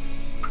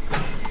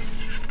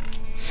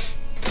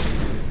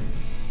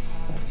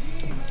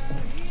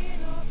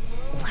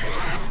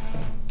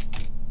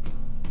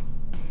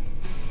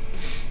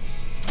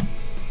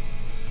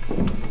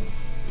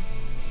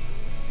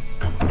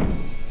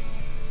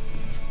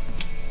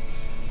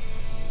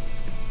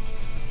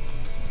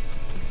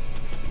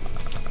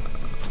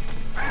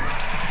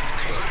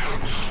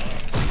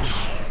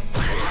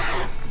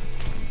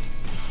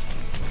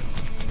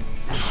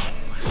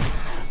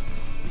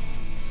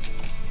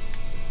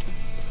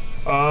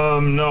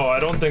 No, I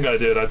don't think I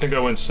did. I think I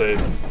went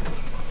safe.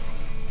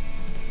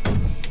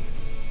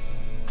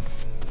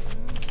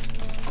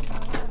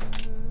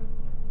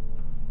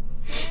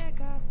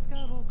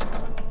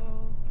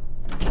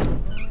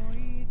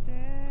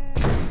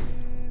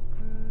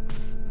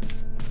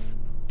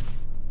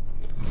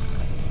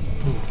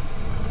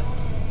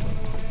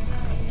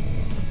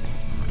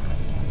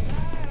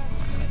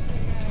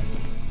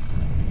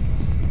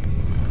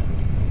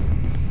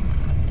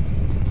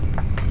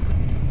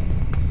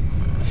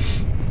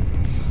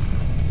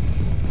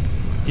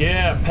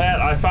 Yeah,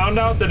 Pat, I found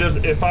out that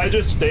if I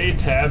just stay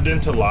tabbed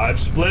into live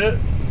split,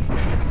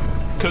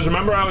 because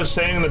remember I was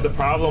saying that the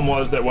problem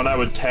was that when I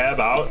would tab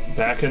out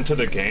back into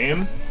the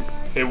game,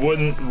 it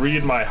wouldn't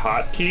read my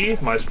hotkey,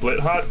 my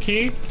split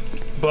hotkey,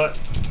 but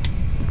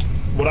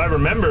what I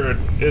remembered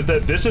is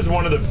that this is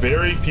one of the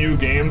very few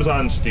games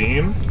on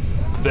Steam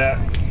that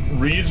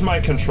reads my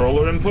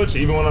controller inputs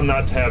even when I'm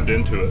not tabbed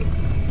into it.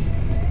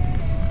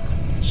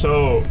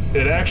 So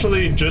it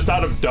actually, just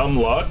out of dumb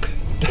luck,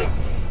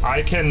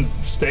 I can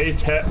stay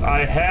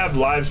I have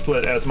live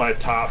split as my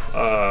top,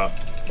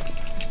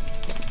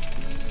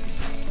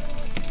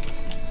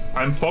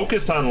 I'm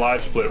focused on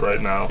live split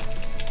right now.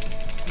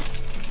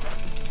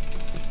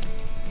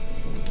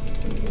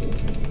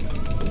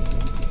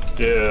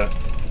 Yeah.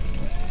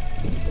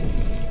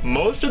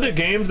 Most of the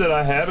games that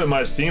I have in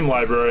my Steam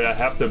library, I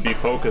have to be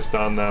focused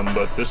on them,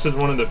 but this is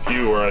one of the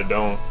few where I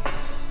don't.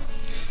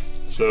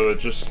 So it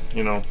just,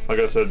 you know, like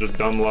I said, just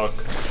dumb luck.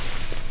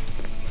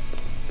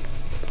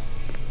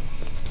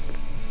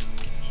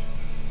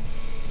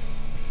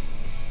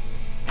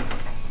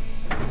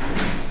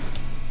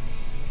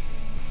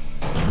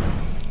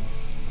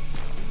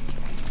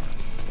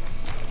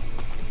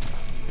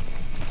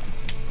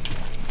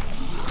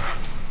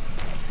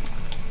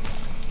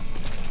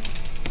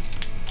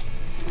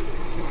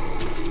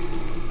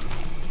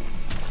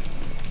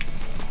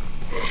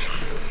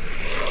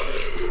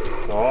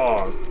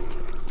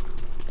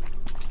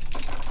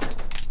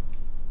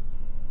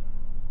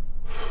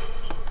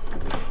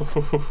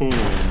 Ooh,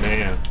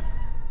 man.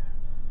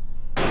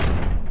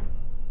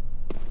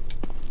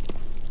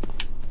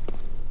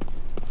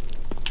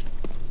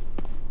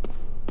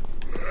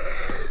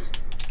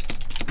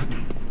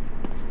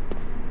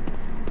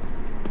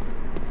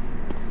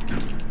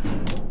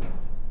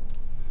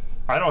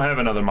 I don't have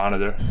another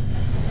monitor.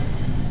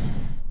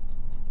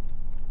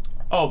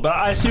 Oh, but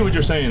I see what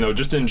you're saying though.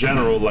 Just in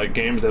general, like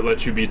games that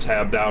let you be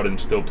tabbed out and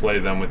still play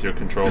them with your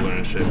controller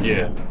and shit.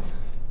 Yeah.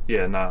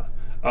 Yeah, nah.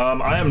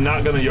 I am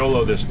not gonna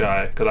YOLO this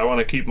guy, because I want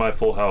to keep my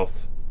full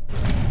health.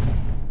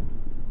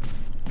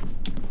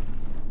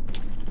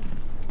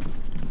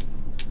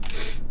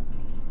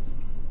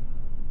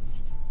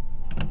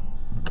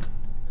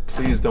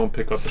 Please don't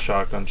pick up the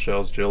shotgun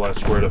shells, Jill, I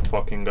swear to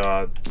fucking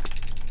God.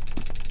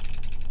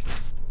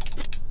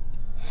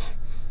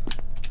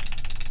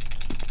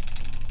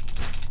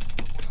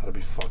 Gotta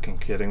be fucking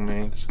kidding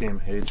me. This game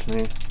hates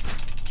me.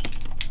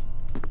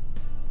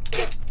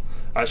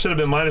 I should have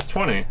been minus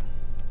 20.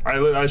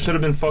 I should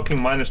have been fucking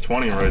minus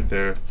 20 right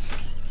there.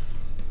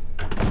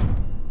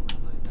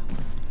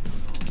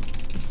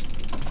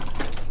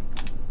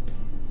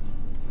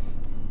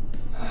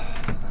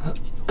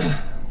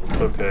 It's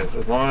okay.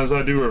 As long as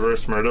I do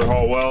reverse murder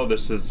haul well,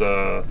 this is,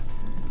 okay,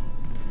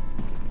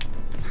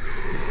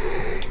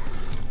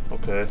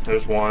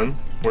 there's one.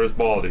 Where's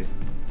Baldy?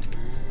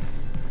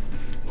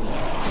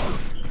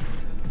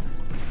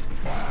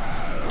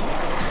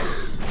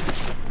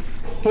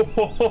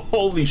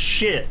 Holy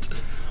shit.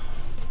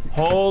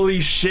 Holy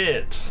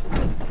shit.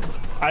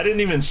 I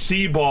didn't even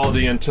see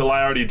Baldy until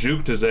I already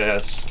juked his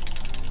ass.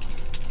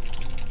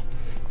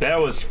 That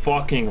was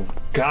fucking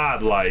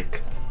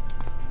godlike.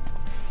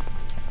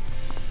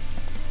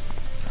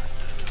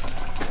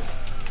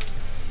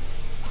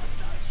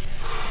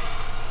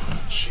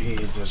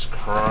 Jesus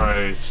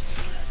Christ.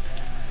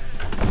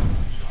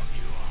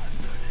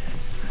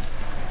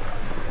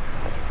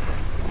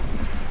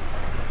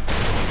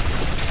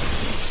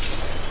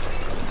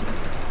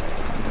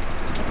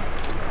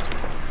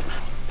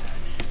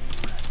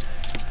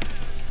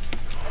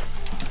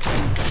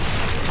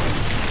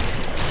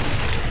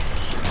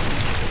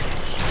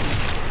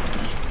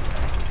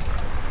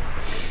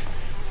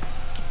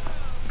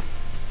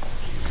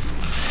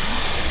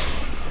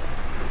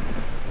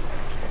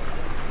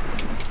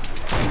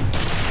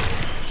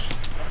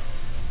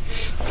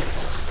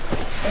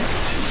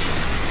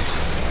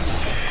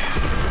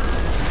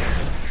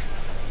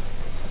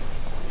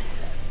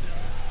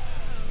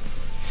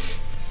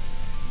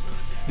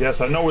 Yes,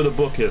 I know where the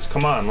book is.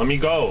 Come on, let me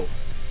go.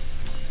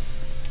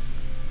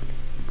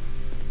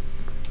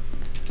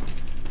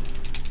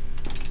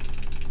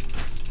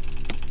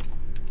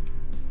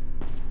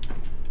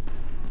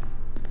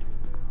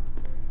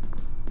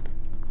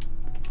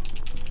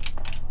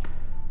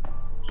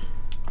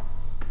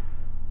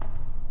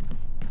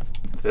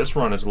 This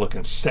run is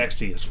looking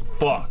sexy as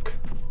fuck.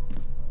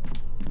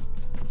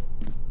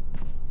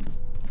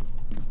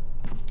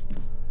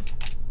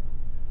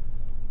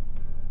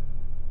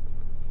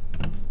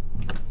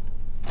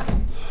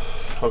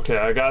 Okay,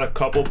 I got a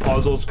couple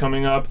puzzles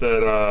coming up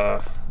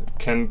that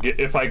can get,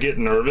 if I get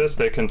nervous,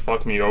 they can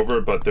fuck me over,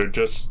 but they're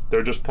just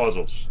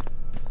puzzles.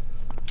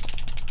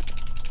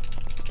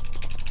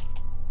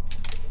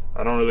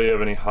 I don't really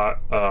have any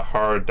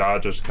hard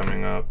dodges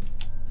coming up.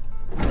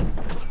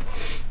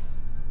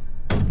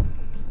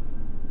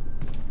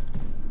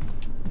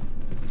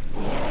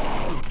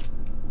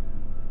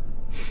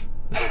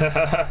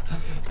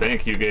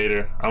 Thank you,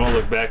 Gator. I'm gonna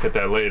look back at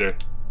that later.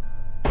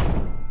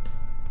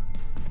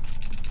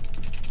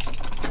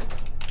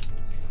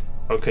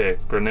 Okay,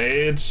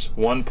 grenades,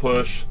 one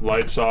push,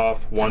 lights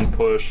off, one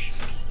push,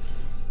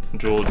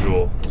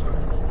 jewel.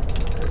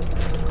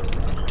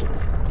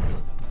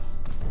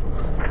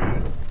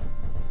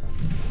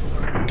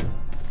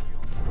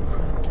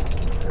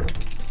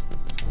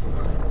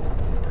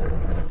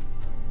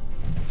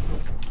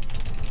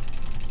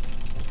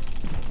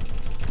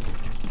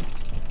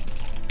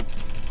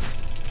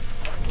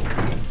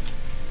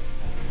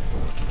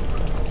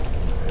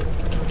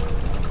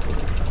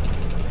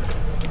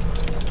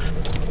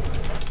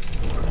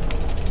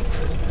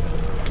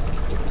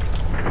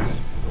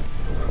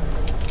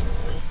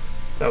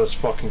 That was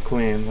fucking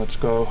clean. Let's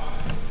go.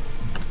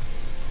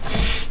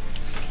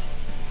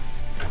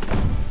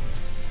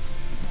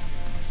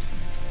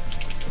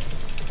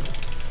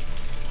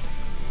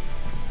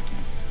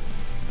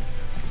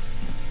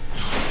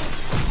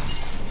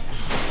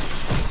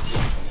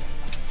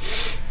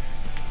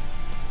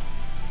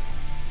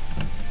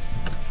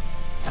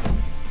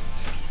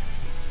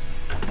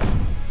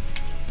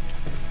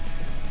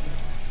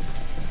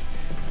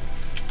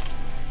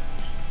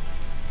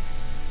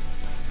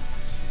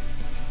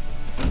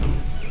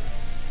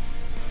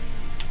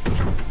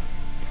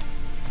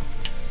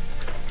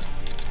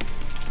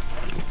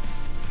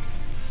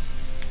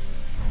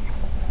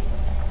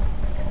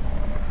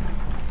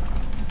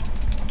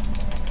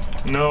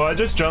 No, I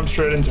just jumped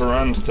straight into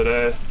runs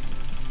today.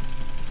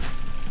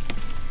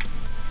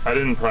 I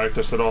didn't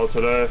practice at all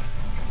today.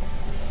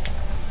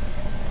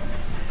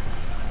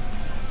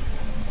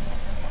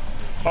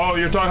 Oh,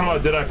 you're talking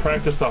about did I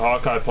practice the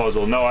Hawkeye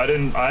puzzle? No, I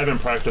didn't. I haven't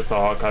practiced the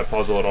Hawkeye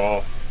puzzle at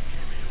all.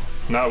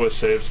 Not with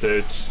save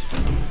states.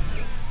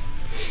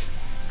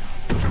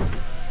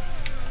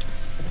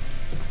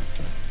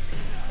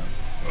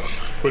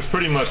 Which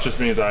pretty much just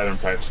means I haven't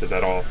practiced it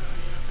at all.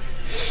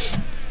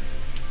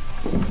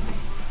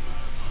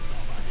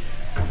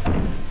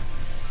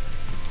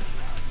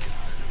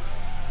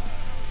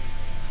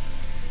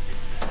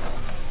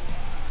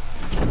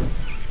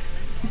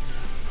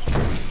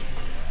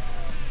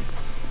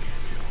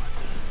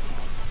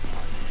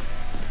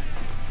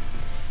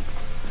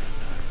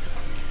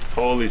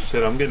 Holy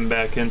shit, I'm getting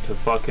back into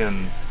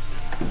fucking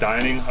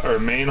dining or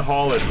main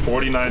hall at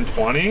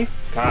 4920?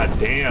 God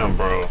damn,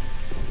 bro.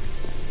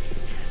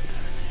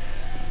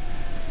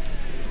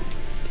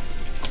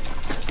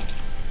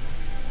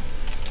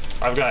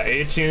 I've got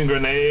 18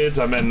 grenades,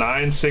 I'm at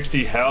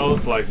 960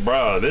 health, like,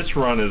 bro, this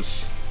run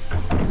is...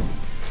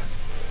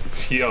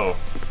 Yo.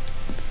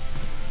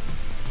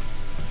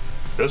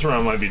 This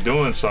run might be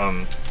doing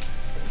something.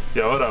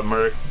 Yo, what up,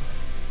 Merc?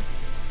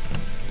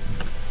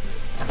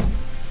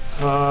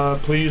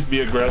 Please be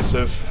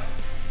aggressive.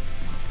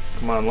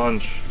 Come on,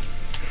 lunch.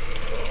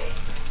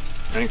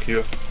 Thank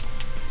you.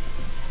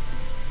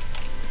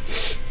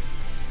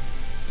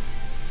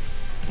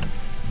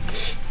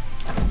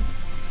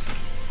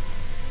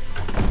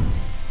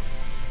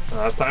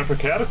 Now it's time for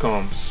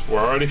catacombs. We're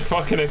already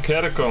fucking at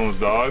catacombs,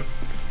 dog.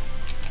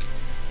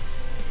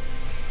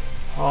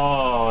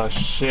 Oh,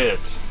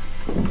 shit.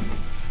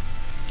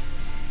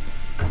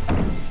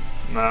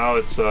 Now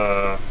it's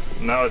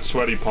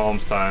sweaty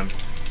palms time.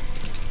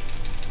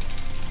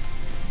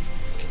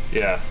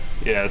 Yeah,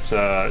 it's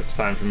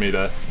time for me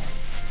to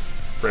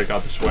break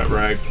out the sweat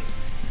rag.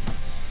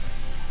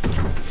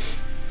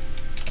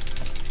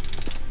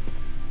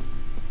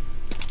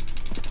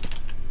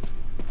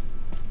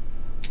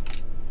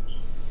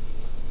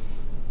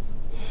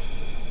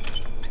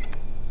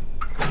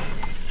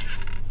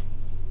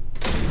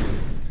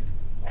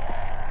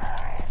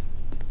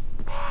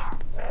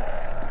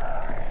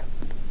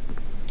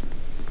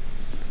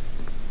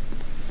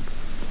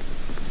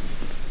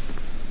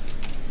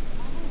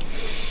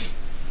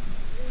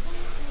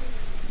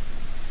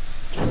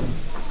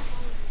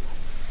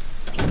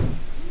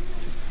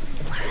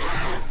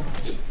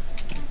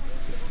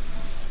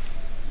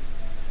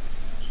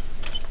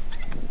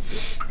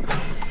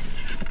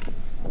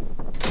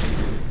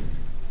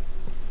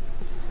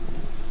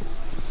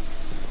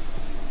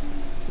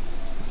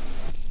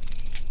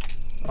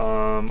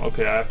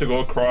 Okay, I have to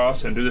go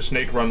across and do the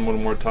snake run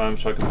one more time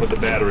so I can put the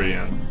battery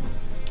in.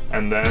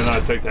 And then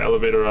I take the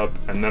elevator up,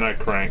 and then I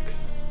crank.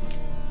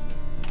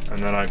 And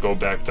then I go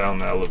back down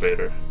the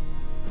elevator.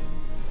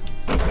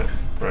 Okay,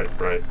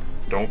 right.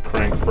 Don't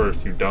crank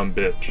first, you dumb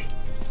bitch.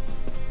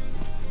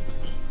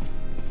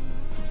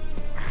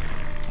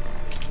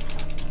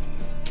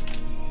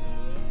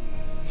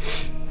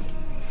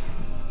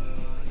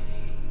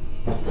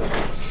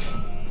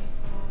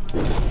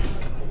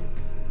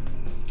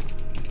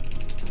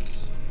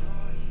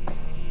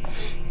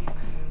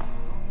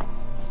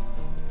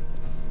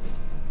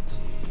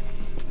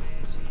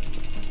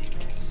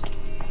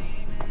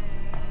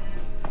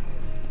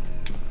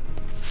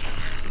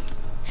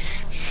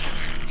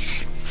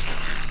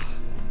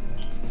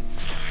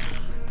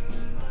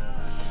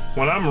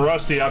 When I'm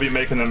rusty, I'll be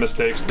making that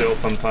mistake still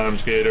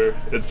sometimes, Gator.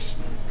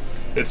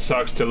 It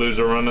sucks to lose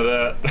a run of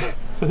that.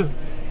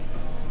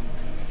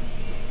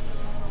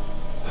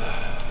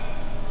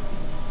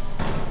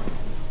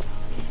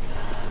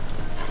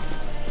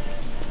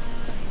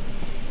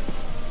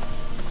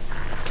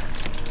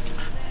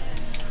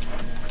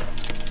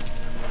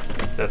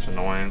 That's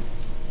annoying.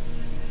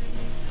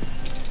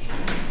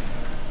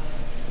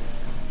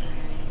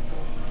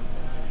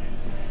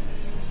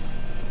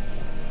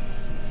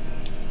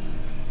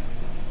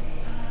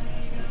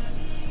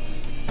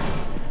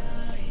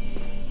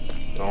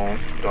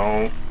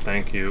 Don't,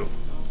 thank you.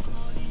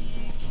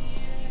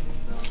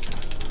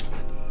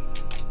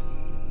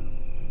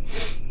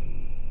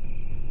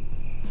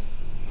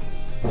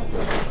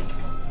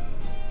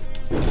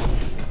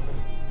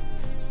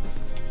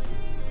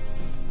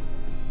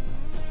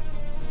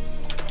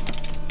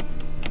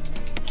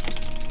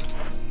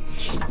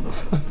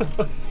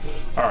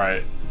 All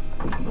right.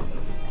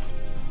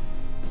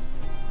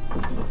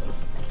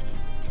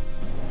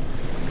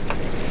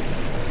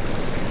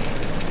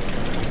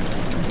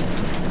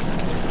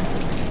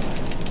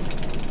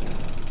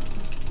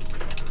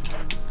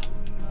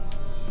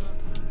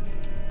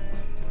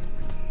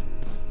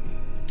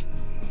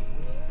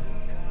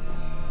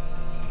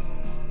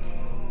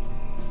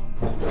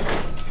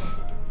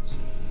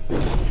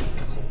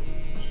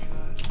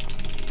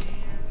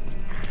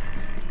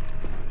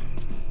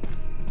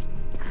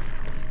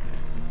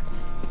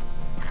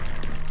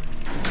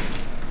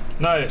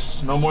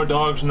 Nice. No more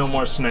dogs, no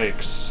more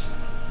snakes.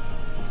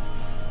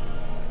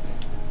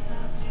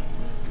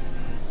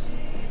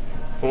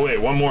 Oh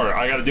wait, one more.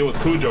 I gotta deal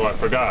with Cujo, I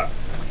forgot.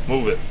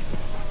 Move it.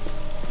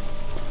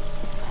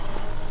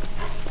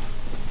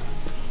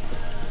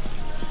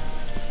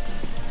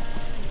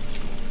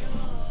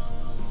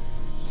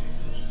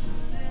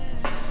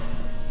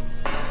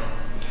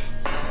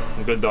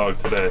 Good dog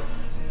today.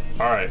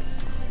 Alright.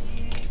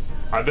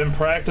 I've been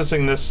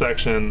practicing this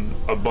section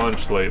a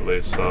bunch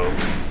lately, so...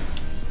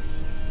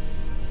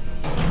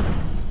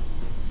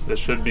 this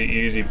should be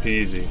easy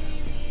peasy.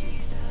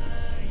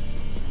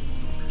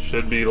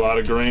 Should be a lot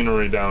of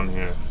greenery down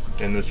here.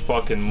 In this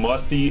fucking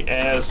musty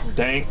ass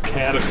dank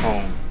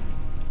catacomb.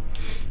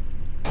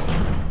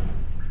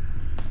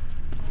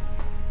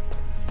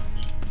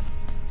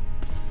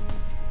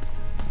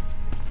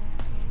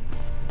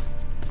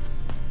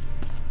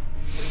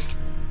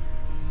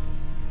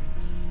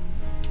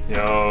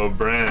 Yo,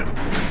 Brent.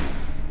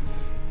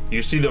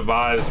 You see the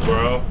vibes,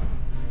 bro.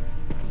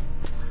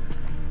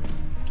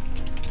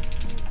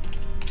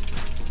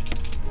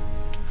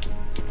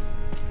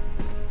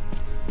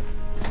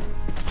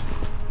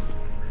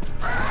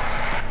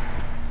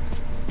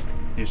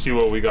 You see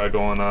what we got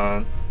going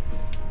on.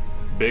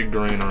 Big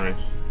greenery.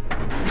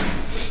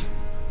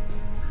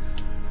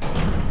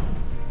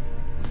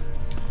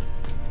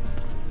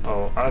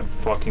 Oh, I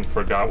fucking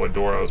forgot what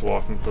door I was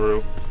walking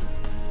through.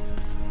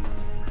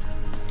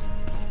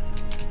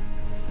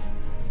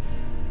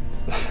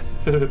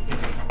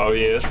 Oh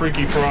yeah, it's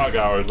Freaky Frog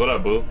hours. What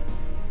up, boo?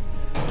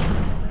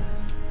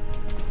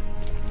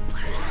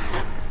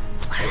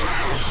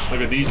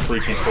 Look at these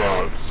freaky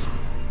frogs.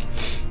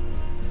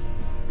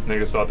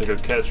 Niggas thought they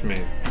could catch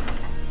me.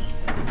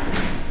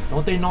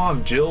 Don't they know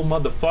I'm Jill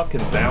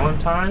motherfucking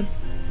Valentine?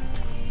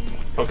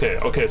 Okay,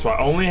 okay, so I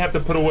only have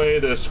to put away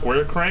the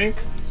square crank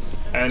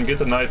and get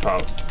the knife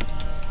out.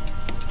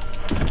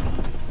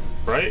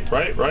 Right?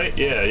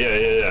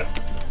 Yeah.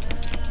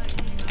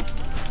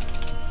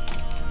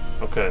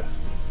 Okay.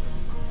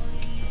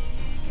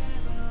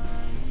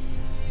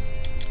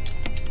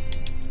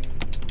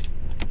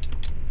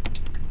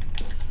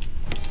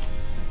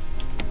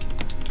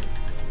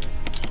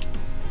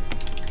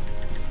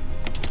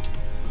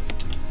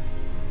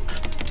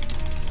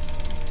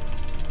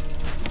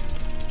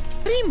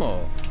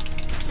 Primo.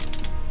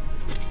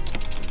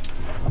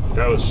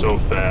 That was so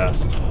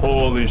fast.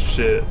 Holy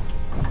shit.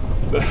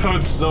 That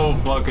was so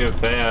fucking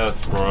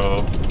fast,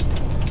 bro.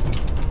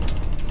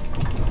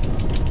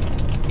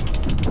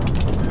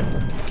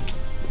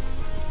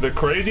 The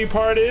crazy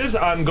part is,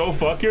 on Go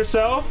Fuck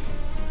Yourself,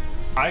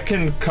 I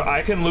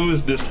can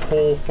lose this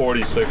whole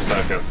 46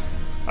 seconds.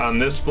 On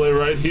this split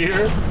right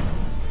here,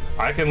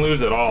 I can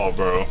lose it all,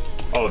 bro.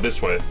 Oh,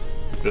 this way.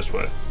 This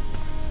way.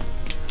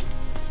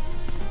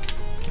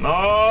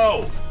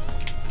 No!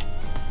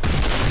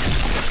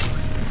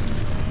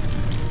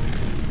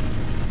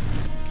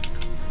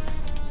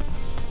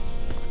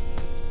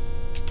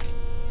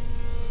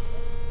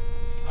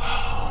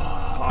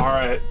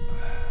 Alright.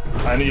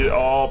 I need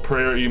all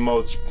prayer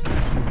emotes.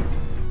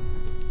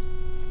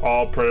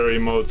 All prayer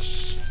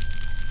emotes.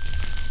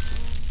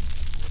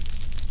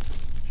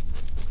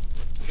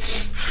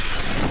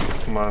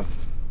 Come on.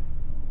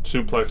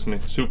 Suplex me,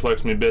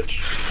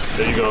 bitch.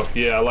 There you go.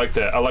 Yeah, I like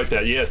that. I like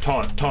that. Yeah,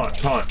 taunt.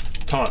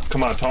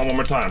 Come on, taunt one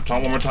more time.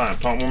 Taunt one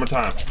more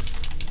time.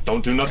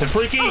 Don't do nothing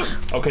freaky.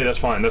 Okay, that's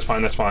fine. I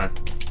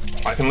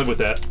can live with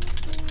that.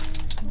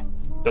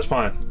 That's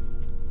fine.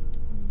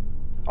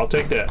 I'll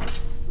take that.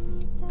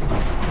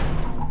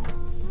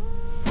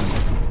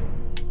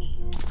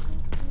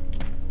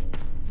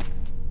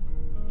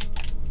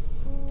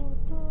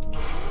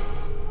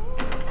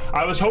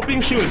 I was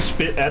hoping she would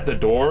spit at the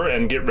door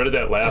and get rid of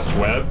that last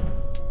web,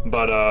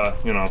 but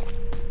you know,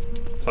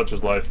 such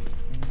is life.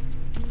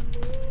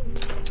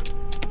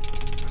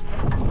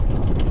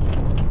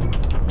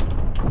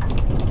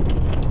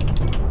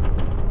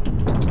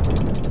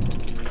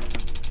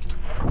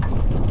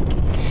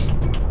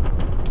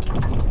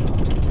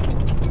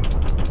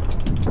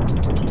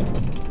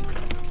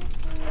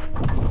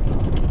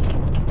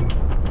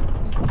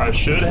 I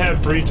should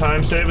have free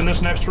time save in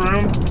this next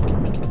room.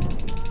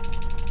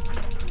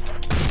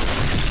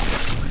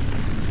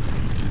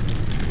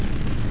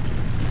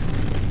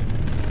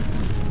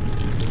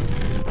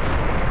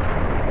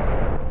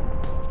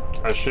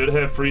 I should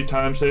have free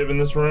time save in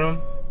this room.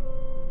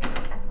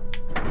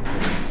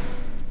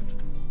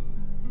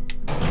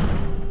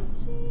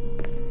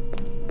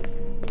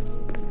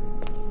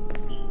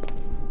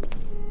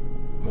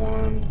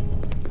 One,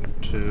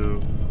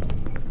 two,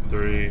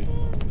 three,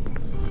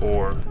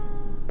 four.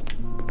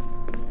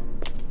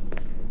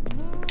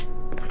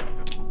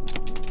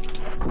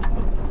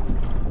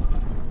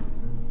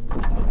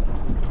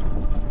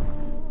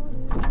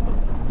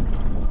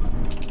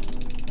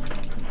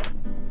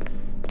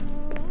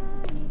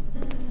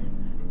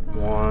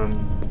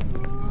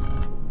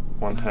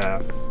 One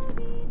half.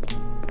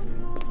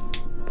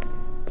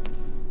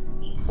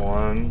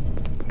 1,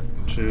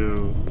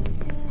 2,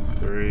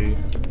 3.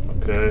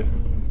 Okay.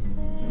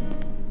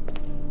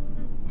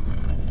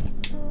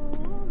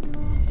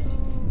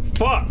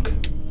 Fuck!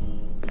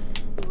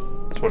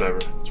 It's whatever.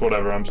 It's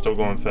whatever. I'm still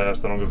going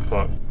fast. I don't give a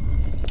fuck.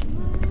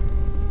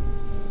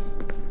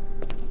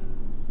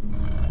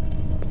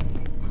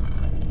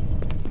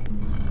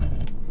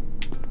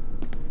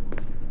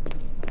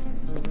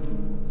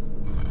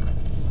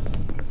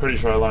 Pretty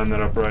sure I lined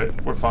that up right.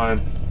 We're fine.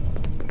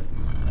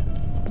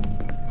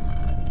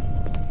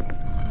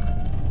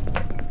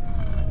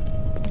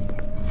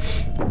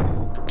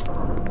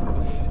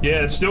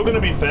 Yeah, it's still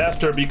gonna be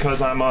faster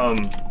because I'm,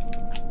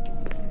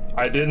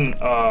 I didn't,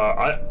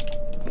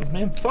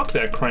 man, fuck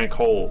that crank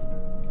hole.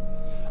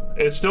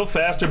 It's still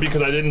faster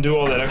because I didn't do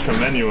all that extra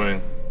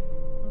menuing.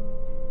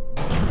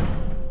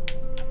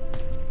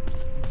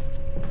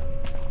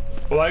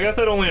 Well, I guess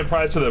that only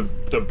applies to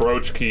the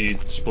broach key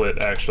split,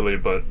 actually,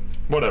 but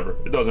whatever.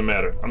 It doesn't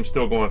matter. I'm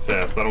still going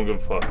fast. I don't give a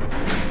fuck.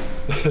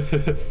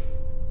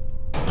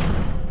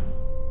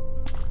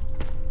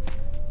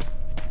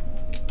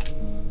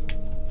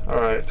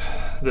 Alright.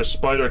 This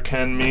spider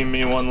can meme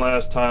me one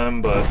last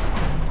time, but...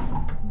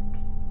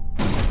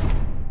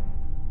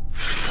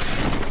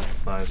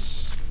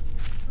 Nice.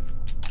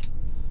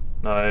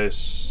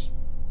 Nice.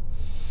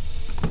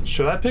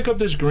 Should I pick up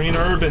this green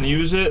herb and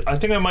use it? I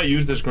think I might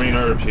use this green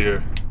herb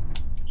here.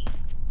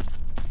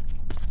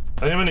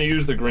 I think I'm gonna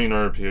use the green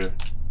herb here.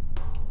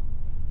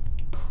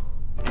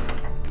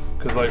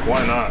 Cause like,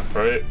 why not,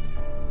 right?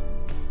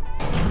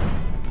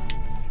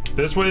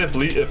 This way,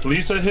 if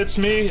Lisa hits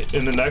me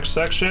in the next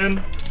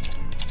section...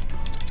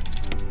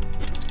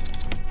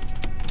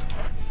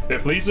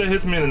 If Lisa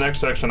hits me in the next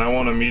section, I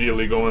won't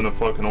immediately go into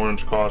fucking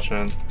orange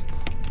caution.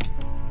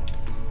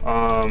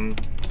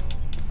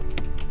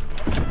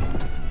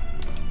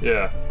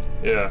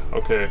 Yeah,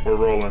 okay, we're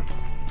rolling.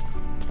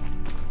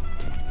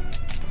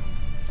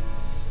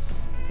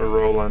 We're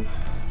rolling.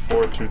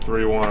 4, 2,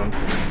 3, 1.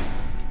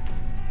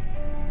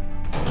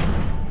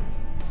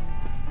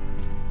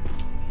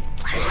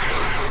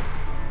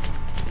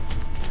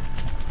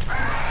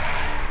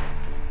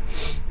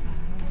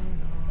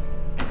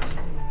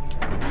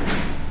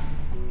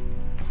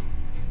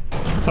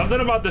 Something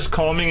about this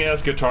calming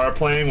ass guitar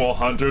playing while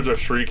hunters are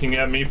shrieking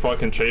at me,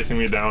 fucking chasing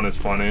me down is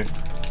funny.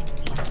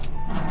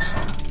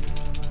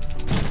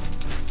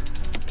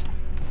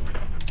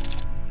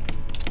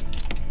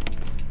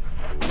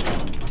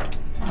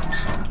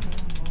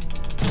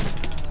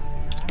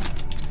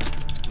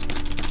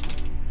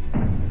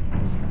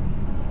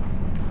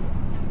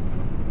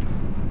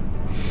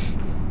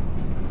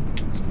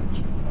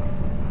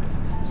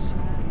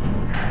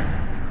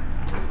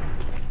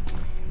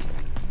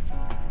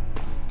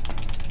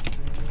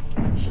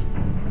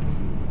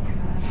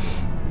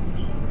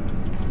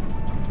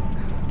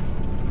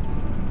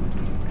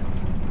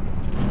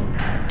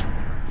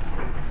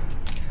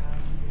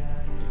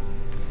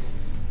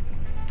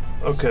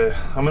 Okay,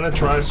 I'm gonna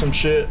try some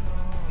shit.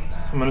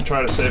 I'm gonna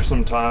try to save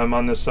some time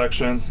on this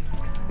section.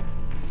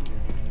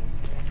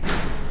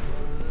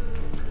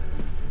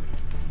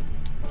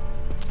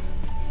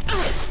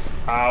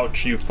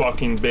 Ouch, you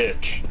fucking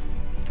bitch.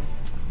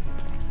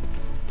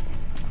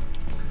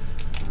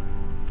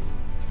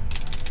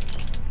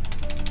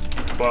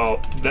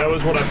 Well, that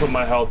was what I put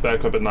my health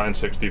back up at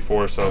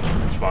 964, so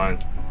it's fine.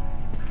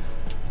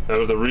 That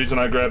was the reason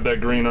I grabbed that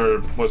green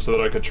herb, was so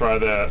that I could try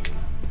that.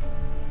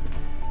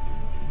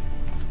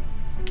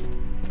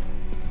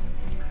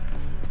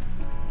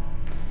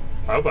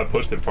 I hope I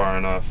pushed it far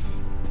enough.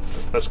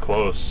 That's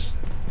close.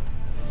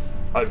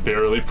 I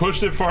barely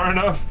pushed it far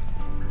enough.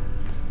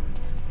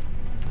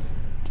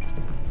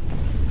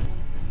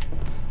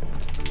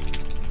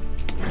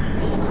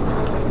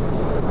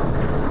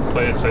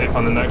 Play it safe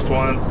on the next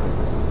one.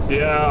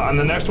 Yeah, on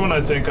the next one I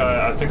think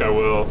I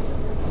will.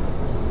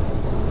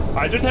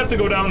 I just have to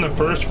go down the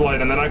first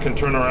flight and then I can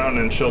turn around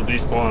and she'll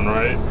despawn,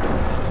 right?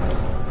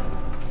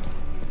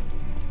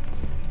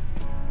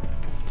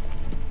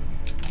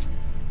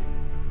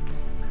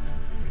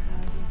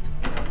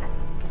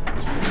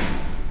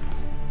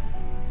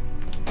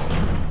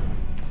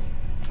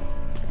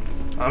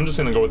 I'm just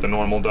gonna go with the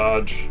normal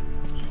dodge.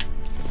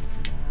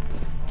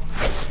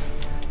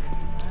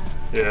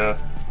 Yeah.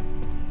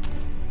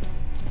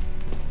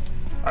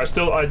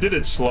 I did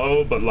it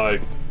slow, but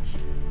like...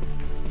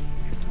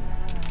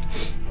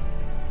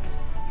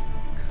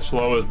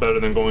 Slow is better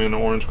than going into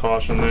orange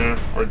caution there,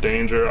 or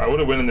danger. I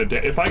would've went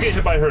into if I get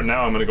hit by her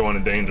now, I'm gonna go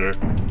into danger.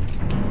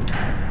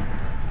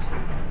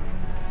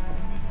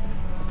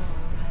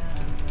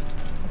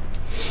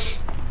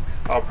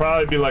 I'll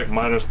probably be like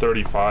minus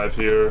 35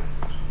 here.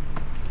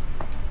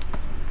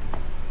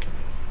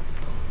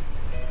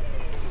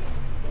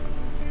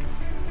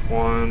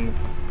 One,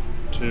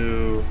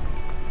 2,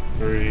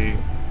 3,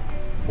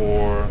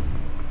 4,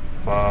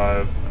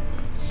 5,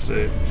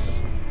 6,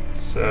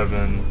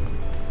 7,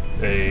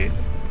 8,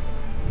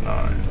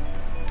 9.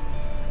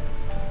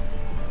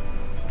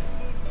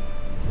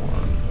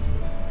 1.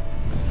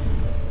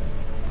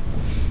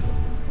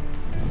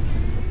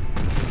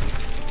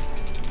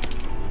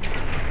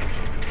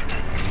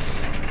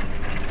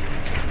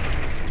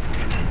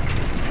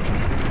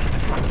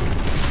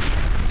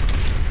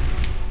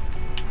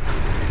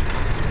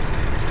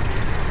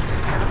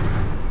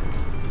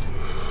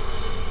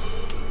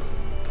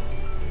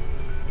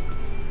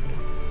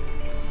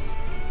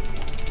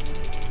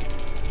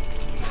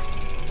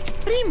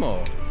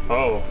 Primo.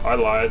 Oh, I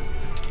lied.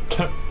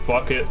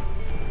 Fuck it.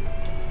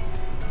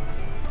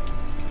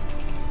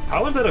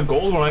 How was that a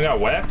gold when I got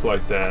whacked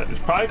like that? It's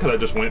probably because I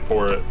just went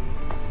for it.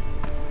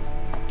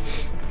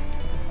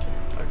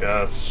 I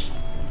guess.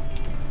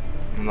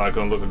 I'm not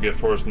gonna look a gift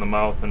horse in the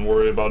mouth and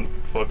worry about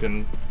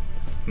fucking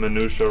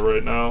minutia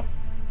right now.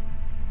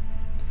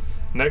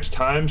 Next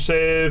time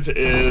save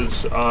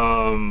is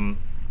once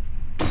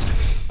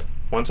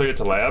I get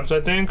to labs,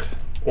 I think,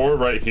 or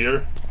right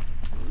here.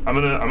 I'm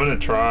gonna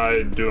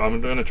try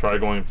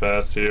going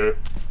fast here.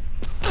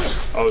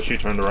 Oh, she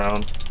turned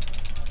around.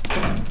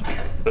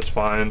 That's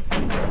fine.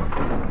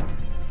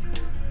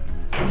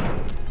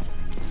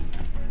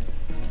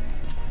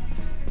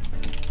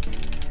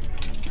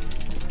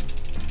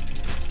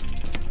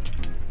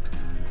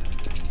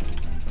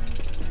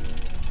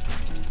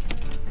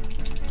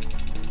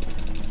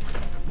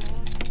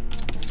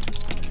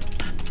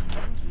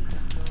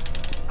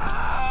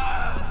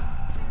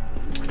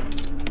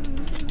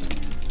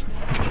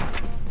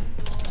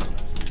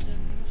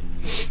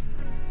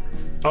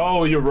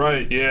 Oh, you're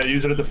right. Yeah,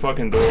 use it at the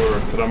fucking door,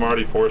 because I'm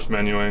already force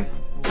menuing.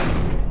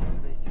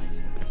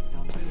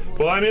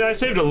 Well, I mean, I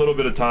saved a little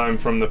bit of time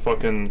from the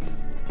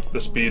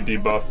speed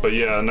debuff, but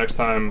yeah, next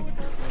time,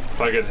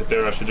 if I get hit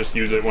there, I should just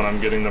use it when I'm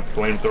getting the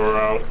flamethrower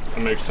out.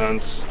 That makes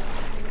sense.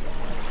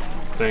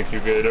 Thank you,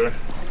 Gator.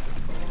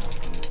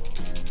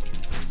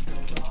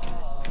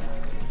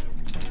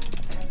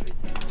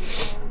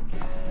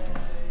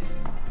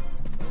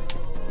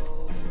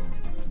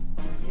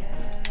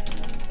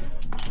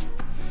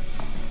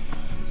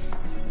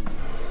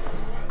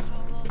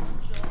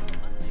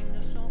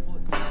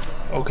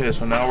 Okay,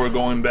 so now we're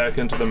going back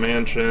into the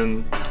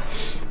mansion.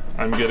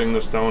 I'm getting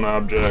the stone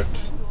object.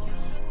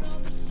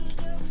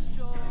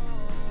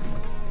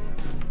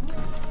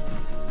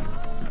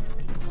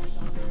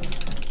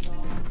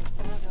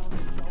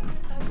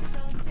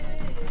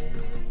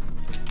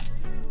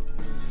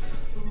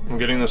 I'm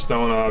getting the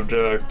stone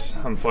object.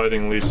 I'm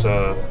fighting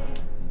Lisa.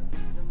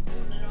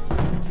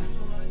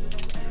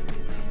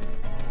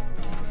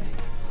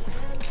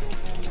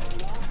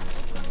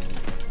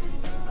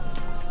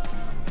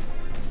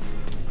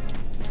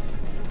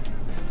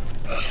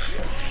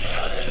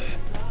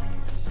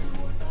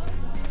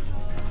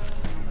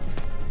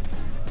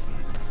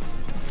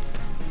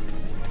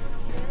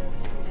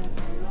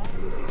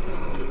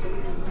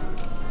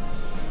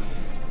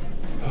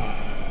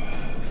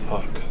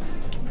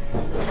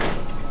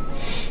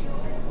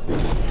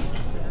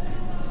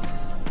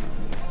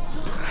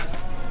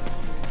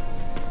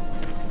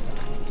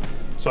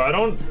 So I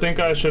don't think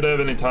I should have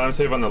any time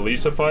save on the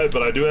Lisa fight,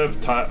 but I do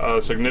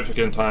have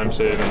significant time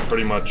save in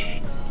pretty much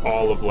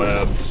all of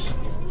labs.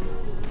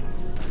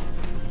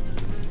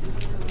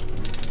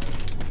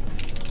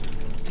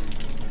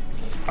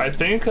 I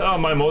think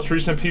my most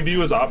recent PB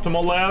was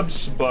Optimal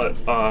Labs, but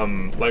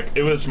like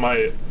it was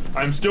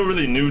I'm still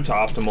really new to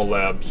Optimal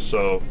Labs,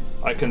 so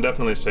I can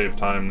definitely save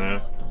time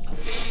there.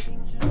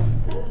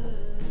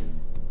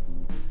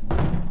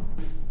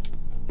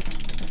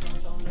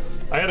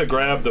 I had to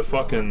grab the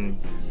fucking...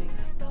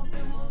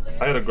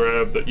 I had to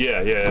grab the... Yeah,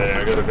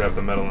 I gotta grab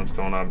the metal and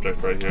stone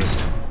object right here.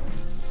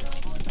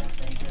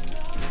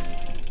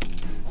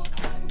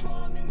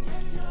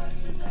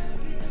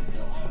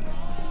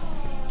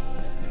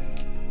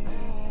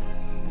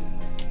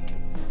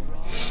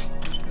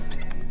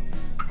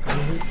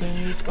 Everything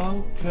is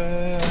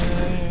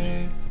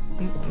okay.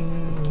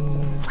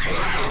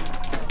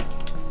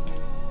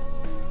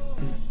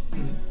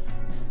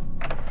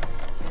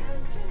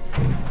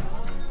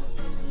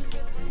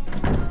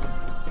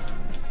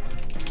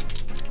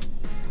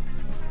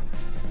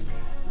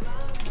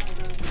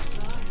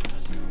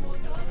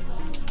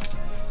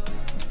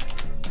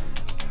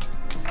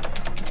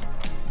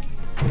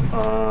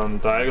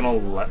 Diagonal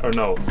left, or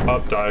no,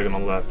 up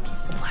diagonal left.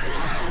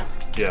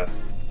 Yeah.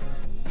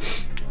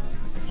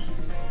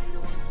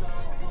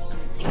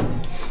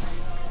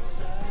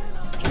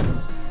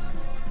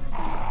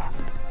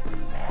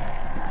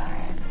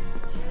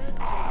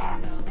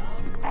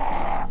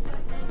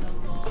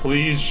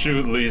 Please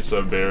shoot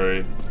Lisa,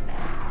 Barry.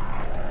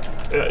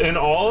 In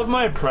all of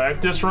my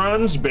practice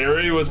runs,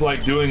 Barry was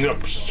like doing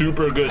a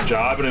super good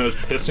job and it was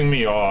pissing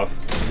me off.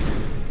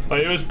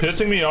 Like, it was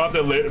pissing me off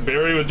that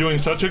Barry was doing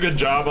such a good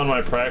job on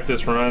my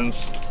practice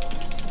runs.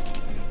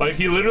 Like,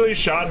 he literally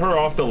shot her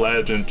off the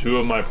ledge in 2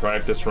 of my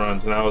practice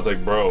runs, and I was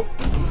like, bro,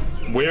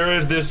 where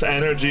is this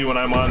energy when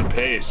I'm on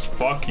pace?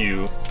 Fuck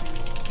you.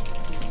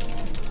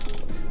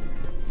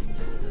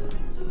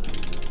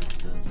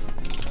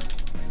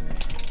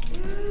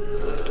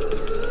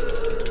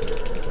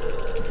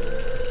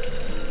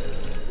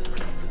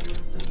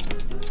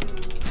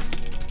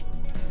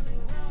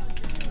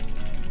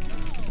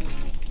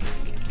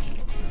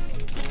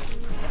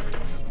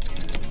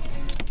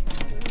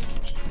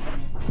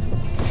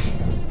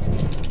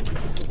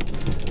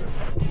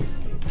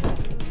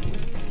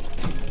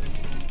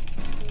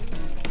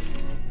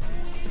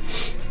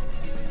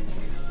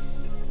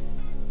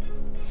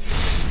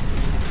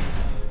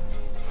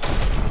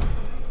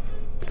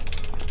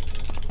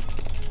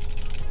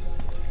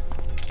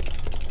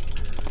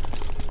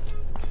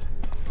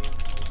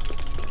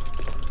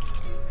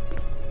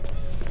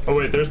 Oh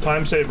wait, there's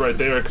time save right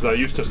there because I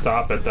used to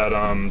stop at that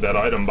that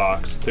item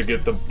box to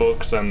get the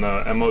books and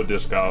the ammo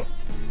disc out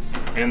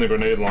and the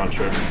grenade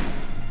launcher.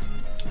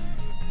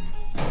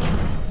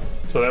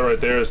 So that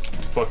right there is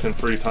fucking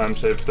free time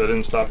save because I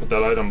didn't stop at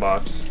that item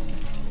box.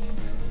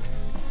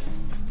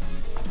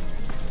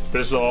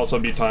 This will also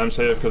be time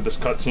save because this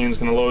cutscene's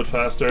gonna load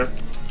faster.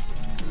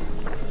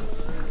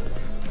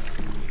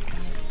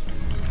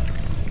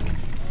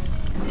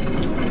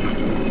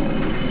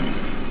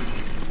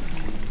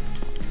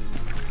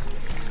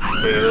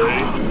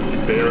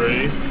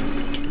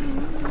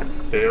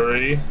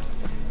 Barry.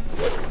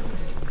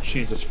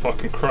 Jesus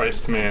fucking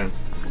Christ, man.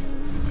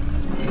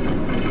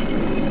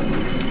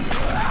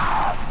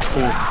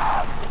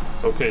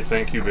 Ooh. Okay,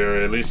 thank you,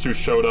 Barry. At least you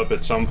showed up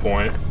at some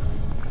point.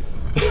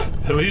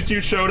 At least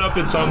you showed up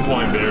at some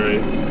point, Barry.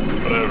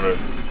 Whatever.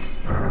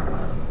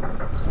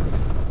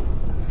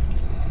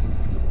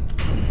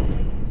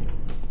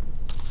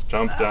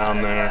 Jump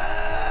down there.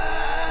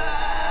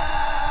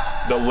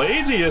 The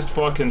laziest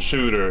fucking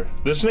shooter.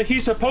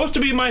 He's supposed to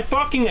be my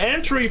fucking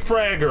entry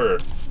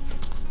fragger.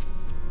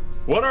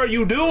 What are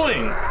you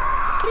doing?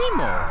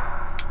 Primo.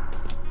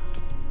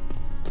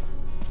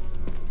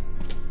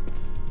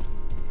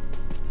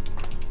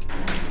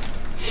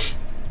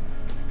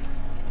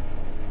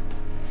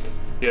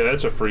 Yeah,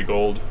 that's a free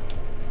gold.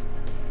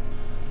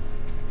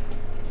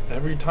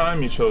 Every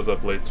time he shows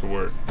up late to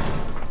work.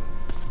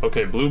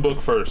 Okay, blue book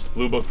first.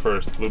 Blue book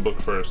first. Blue book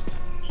first.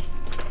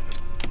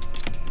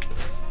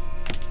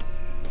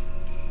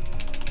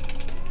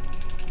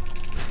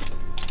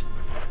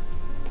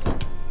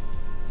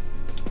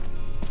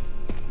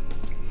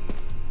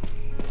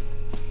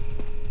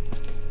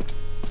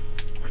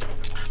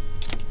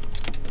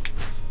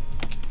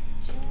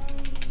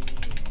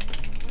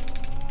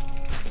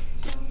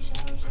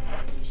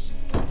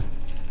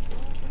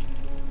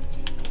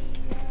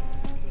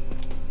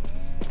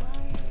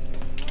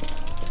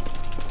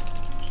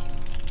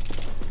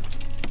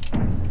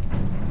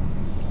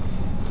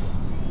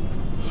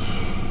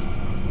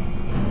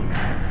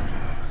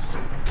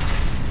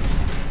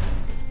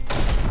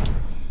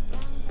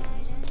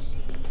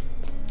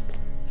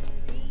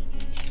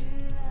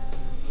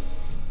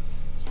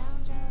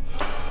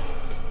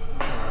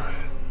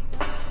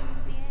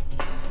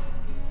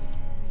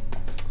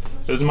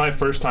 This is my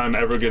first time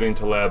ever getting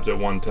to labs at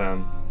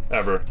 110.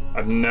 Ever.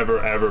 I've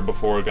never ever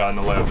before gotten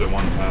to labs at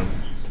 110.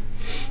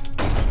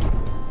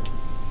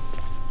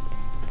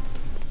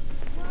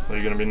 Are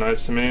you gonna be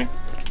nice to me?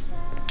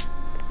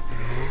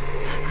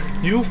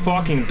 You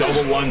fucking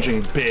double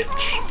lunging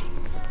bitch.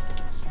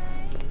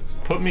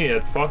 Put me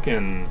at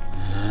fucking...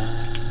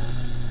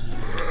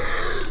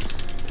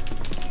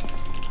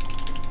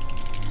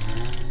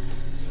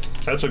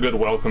 That's a good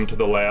welcome to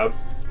the lab.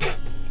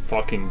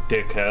 Fucking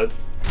dickhead.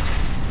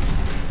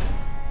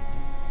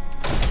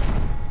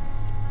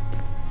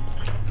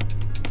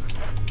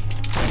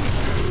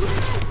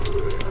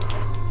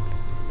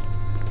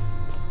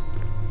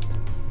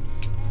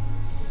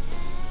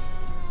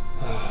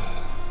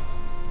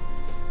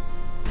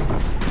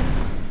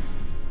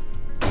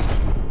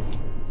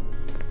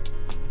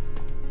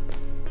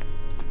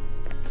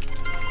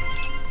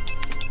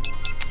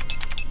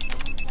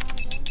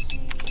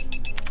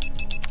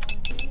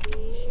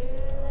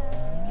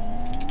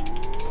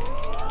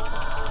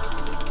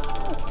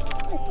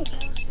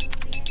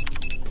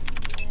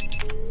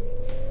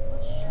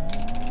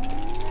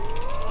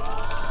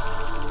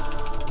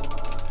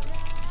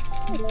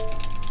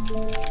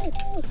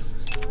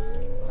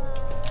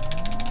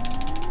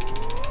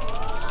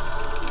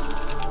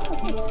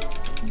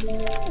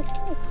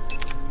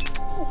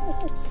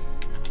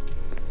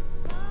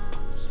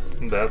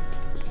 That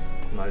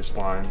nice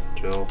line,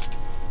 Jill.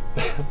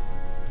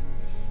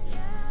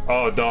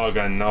 Oh, dog,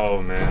 I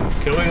know, man.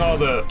 Killing all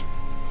the...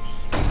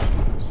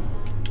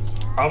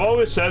 I've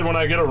always said when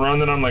I get a run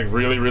that I'm like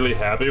really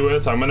happy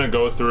with, I'm gonna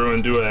go through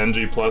and do an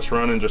NG plus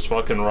run and just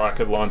fucking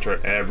rocket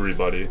launcher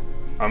everybody.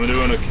 I'm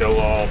doing a kill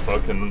all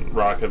fucking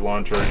rocket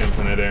launcher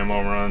infinite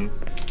ammo run.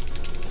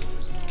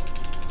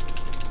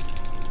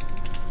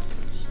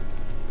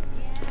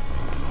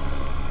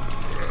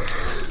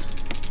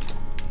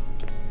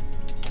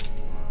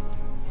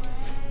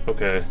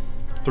 Okay.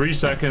 3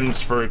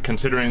 seconds for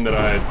considering that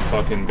I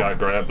fucking got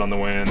grabbed on the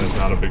way in is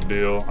not a big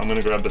deal. I'm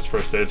gonna grab this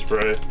first aid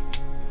spray.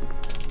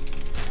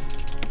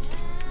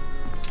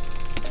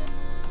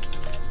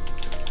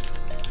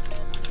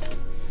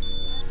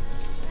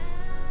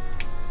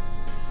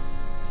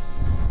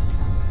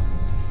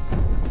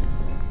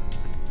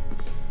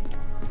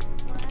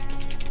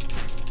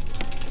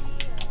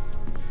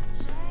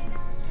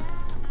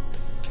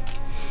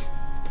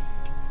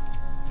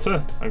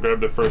 I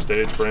grabbed the first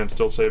aid spray and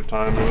still saved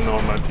time, even though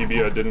on my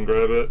PB I didn't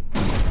grab it.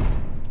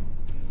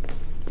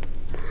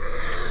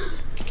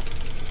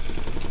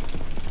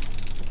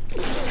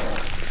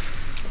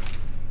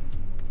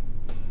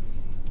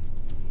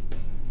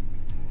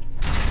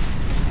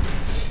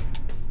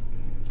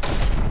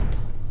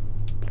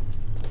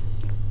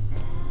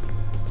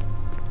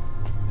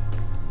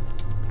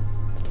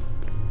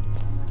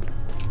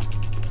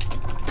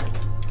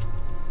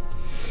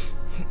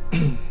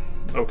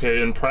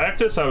 Okay, in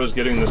practice I was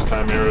getting this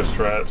Chimera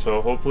strat,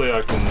 so hopefully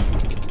I can...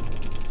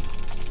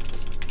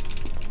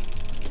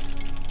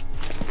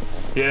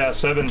 Yeah,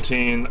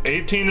 17.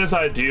 18 is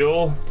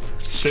ideal.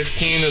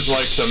 16 is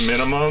like the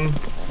minimum.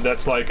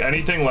 That's like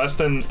anything less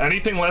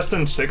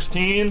than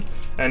 16,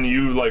 and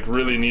you like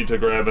really need to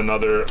grab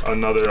another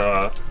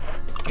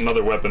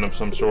weapon of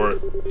some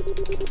sort.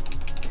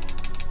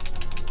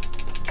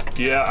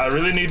 Yeah, I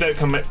really need that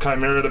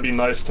Chimera to be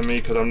nice to me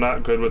because I'm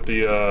not good with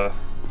the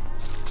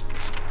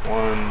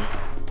 1,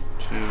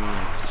 2,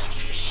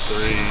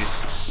 3,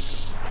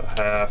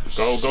 a half.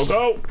 Go, go,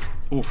 go!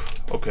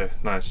 Oof. Okay,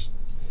 nice.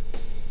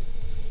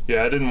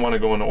 Yeah, I didn't want to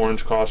go into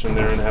orange caution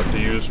there and have to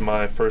use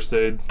my first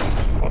aid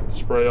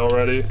spray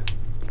already.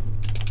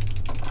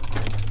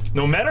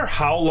 No matter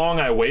how long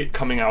I wait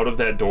coming out of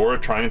that door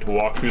trying to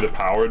walk through the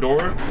power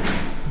door,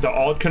 the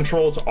alt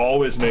controls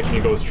always make me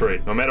go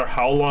straight, no matter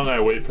how long I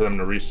wait for them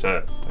to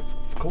reset.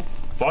 Go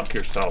fuck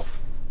yourself.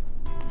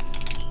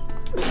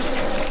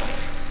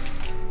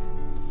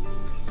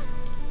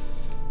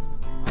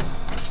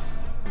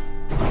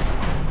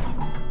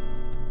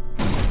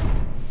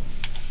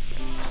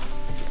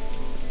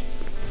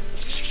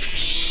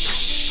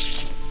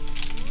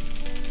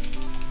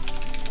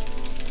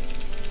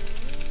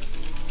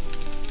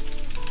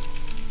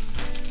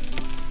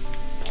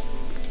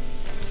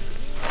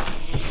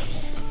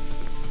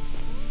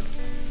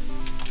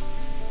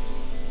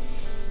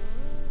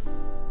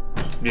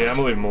 Yeah, I'm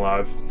gonna leave him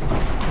alive.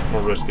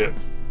 Or risk it.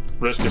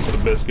 Risk it for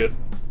the biscuit.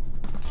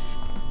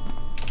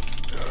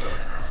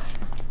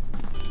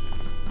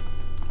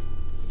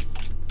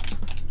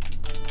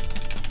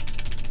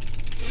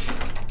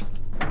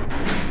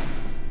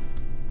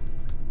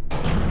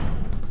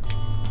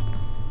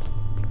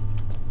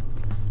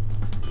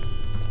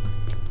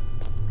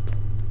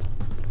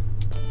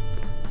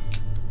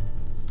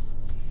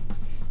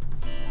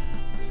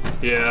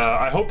 Yeah,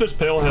 I hope this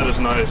Palehead is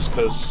nice,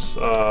 because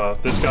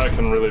this guy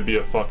can really be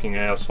a fucking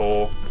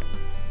asshole.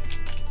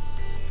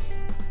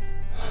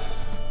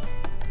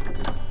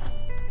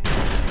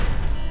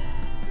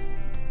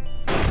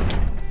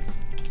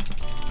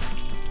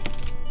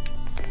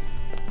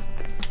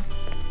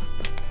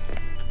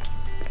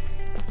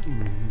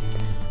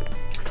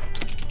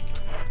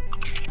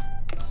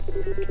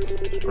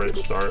 Great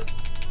start.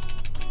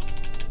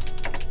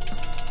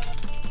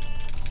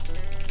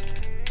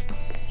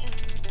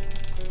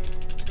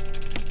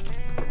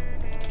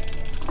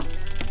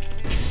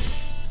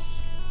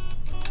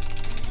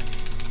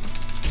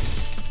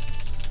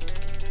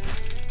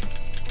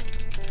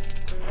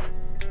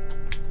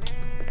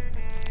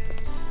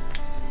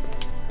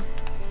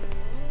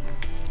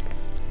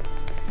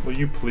 Will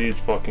you please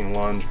fucking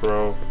lunge,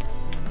 bro?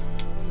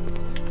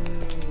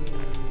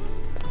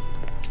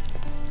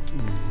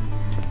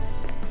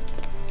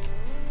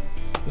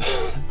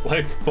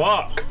 Like,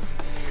 fuck!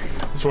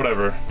 It's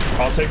whatever.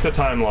 I'll take the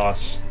time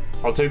loss.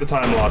 I'll take the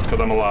time loss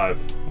because I'm alive.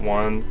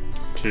 1,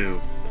 2.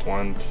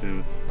 1,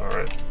 2.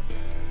 Alright.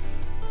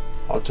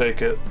 I'll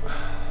take it.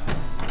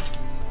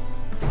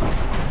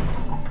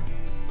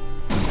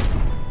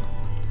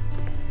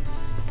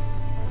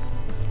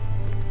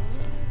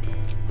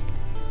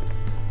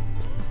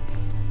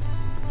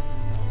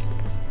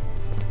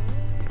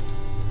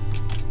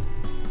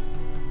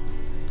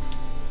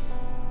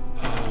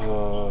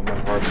 My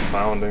heart's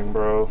pounding,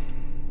 bro.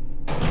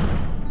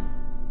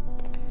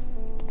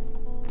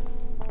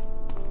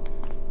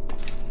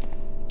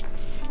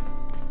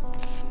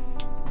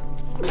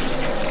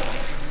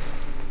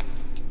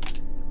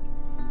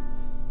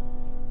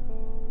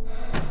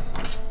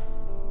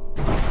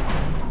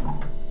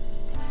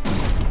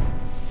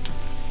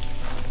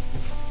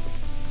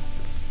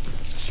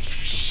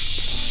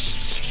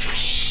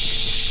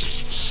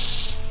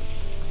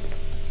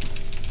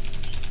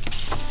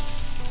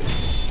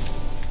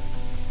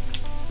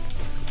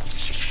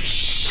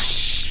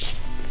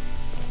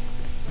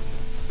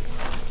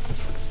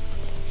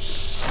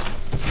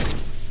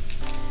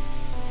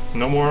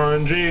 No more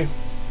RNG.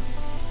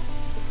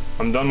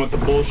 I'm done with the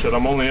bullshit.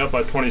 I'm only up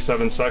by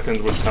 27 seconds,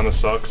 which kind of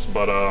sucks,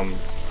 but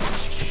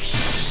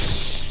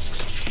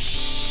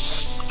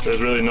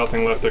there's really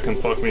nothing left that can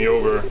fuck me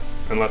over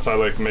unless I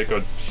like make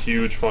a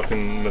huge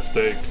fucking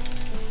mistake.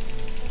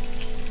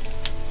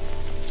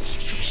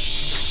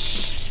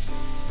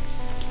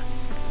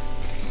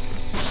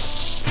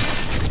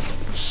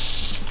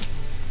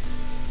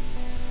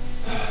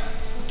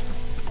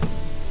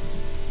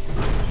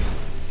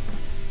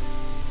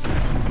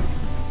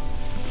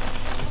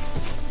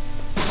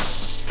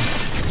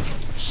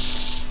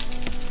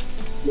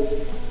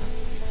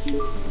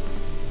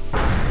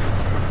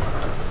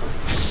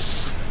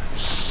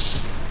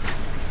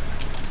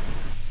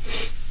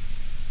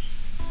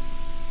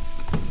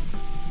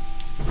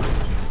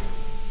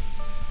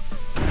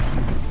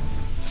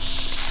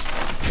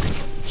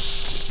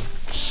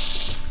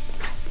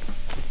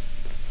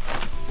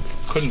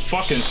 Couldn't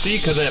fucking see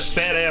because of that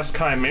fat ass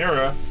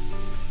Chimera.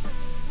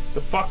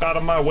 The fuck out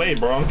of my way,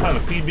 bro. I'm trying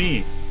to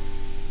PB.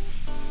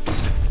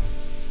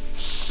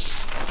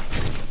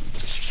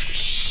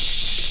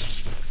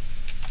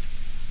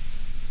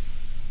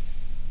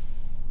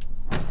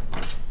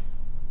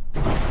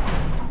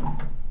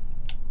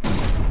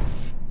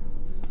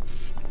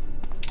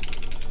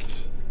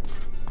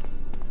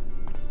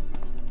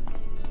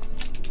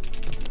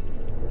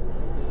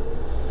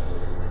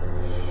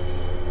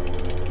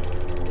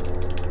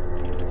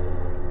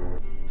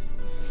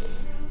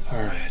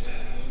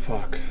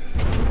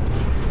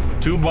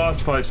 2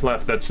 boss fights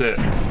left, that's it.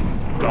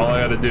 That's all I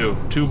gotta do.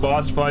 2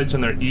 boss fights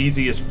and they're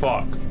easy as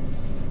fuck.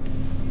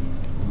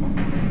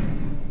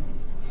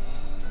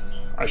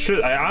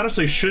 I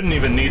honestly shouldn't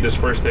even need this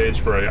first aid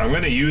spray. I'm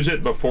gonna use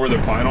it before the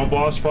final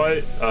boss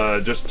fight,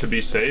 just to be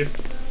safe.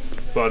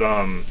 But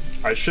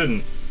I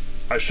shouldn't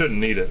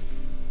need it.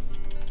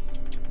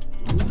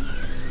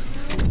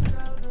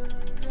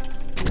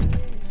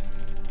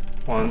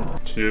 One,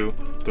 2,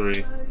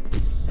 3.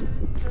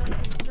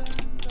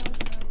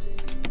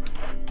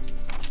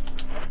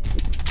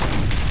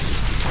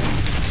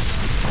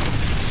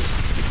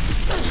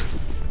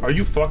 Are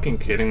you fucking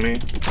kidding me?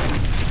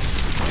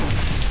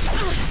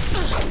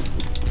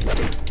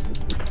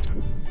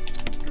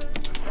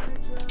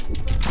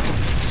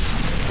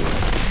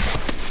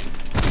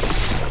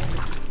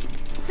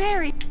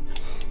 Very.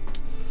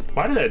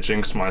 Why did I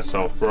jinx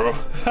myself, bro?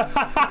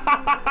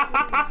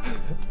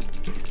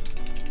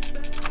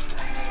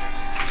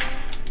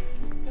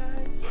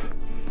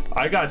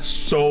 I got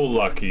so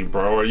lucky,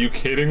 bro. Are you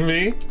kidding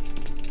me?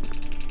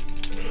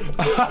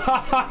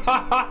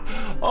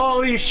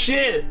 Holy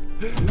shit!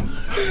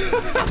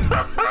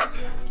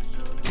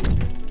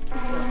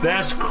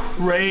 That's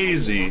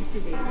crazy.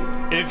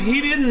 If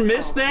he didn't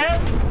miss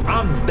that,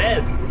 I'm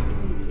dead.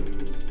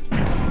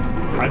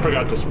 I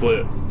forgot to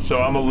split. So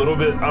I'm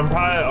I'm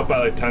probably up by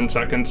like 10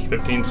 seconds,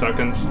 15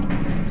 seconds.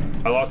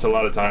 I lost a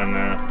lot of time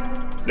there.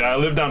 Yeah, I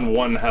lived on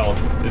 1 health.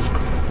 It's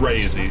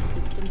crazy.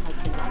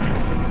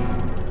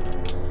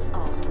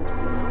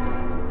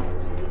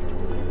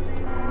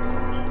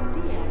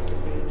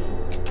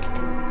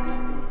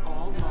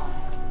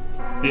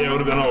 Yeah, it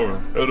would have been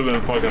over. It would have been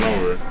fucking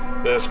over.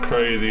 That's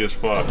crazy as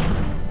fuck. The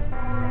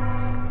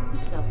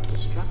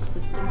self-destruct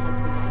system has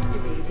been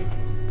activated.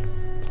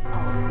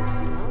 All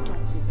personnel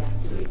must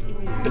evacuate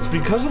immediately. It's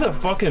because of the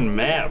fucking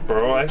map,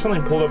 bro. I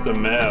accidentally pulled up the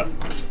map.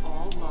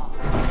 All logs.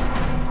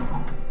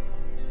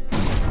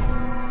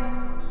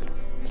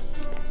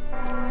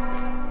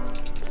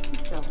 The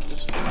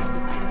self-destruct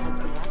system has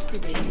been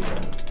activated.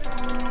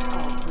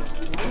 All personnel must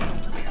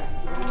evacuate.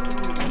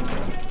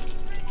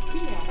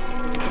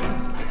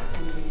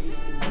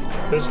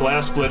 This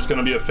last split's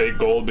gonna be a fake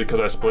gold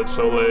because I split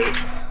so late.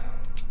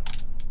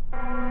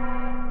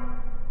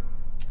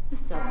 The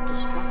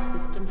self-destruct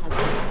system has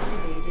been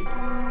activated.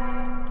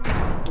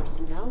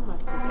 Personnel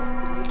must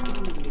evacuate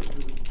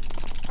immediately.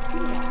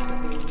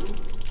 Deactivating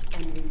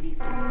and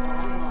releasing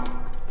all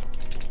logs.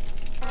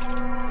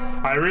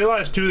 I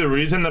realized too the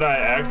reason that I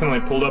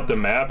accidentally pulled up the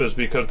map is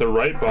because the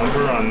right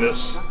bumper on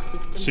this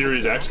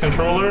Series X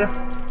controller,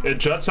 it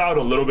juts out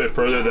a little bit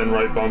further than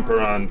right bumper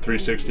on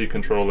 360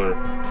 controller.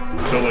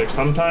 So like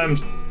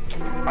sometimes,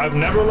 I've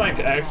never like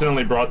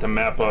accidentally brought the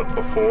map up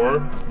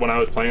before when I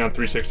was playing on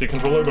 360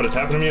 controller, but it's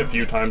happened to me a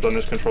few times on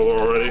this controller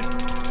already. The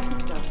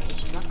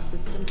self-destruct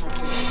system has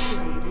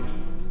been activated.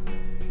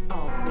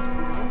 All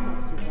personnel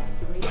must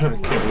evacuate. I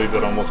can't believe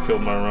that almost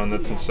killed my run,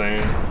 that's insane.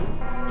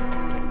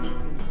 And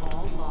releasing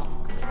all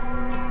logs.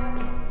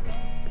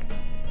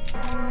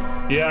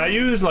 Yeah, I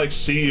use like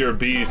C or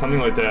B, something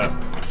like that.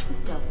 The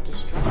self-destruct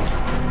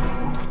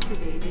system has been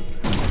activated.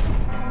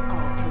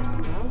 All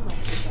personnel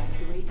must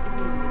evacuate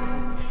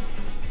immediately.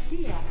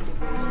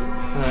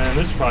 Deactivating. And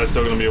this is probably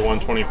still gonna be a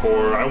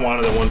 124. I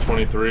wanted a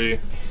 123.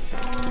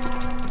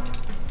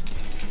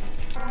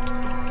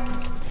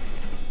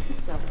 The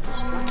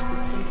self-destruct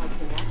system has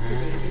been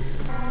activated.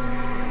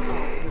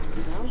 All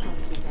personnel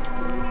must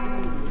evacuate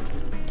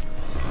immediately.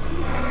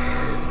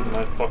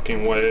 My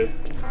fucking way.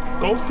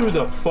 Go through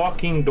the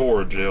fucking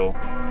door, Jill.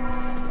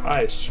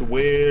 I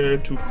swear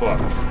to fuck.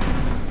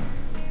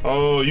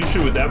 Oh, you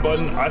shoot with that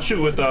button? I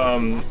shoot with,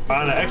 on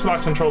an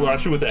Xbox controller, I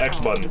shoot with the X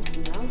button.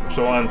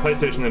 So on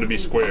PlayStation, it'll be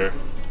square.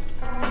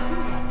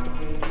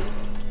 Deactivating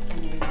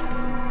and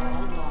releasing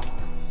all logs.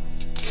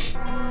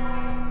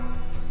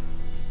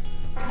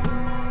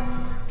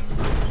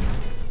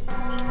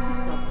 The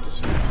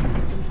self-destruct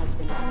system has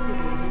been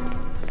activated.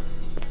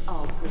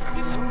 All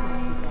personnel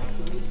must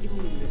evacuate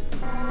immediately.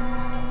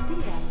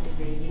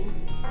 Deactivating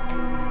and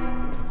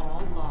releasing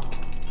all logs.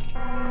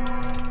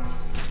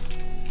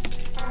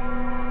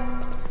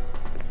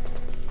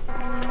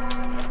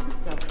 The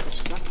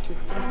self-destruct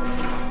system has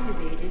been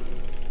activated.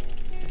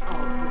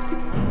 All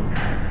personnel.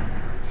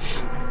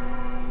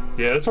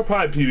 Yeah, this will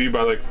probably PB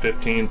by like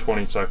 15,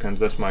 20 seconds.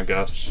 That's my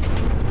guess.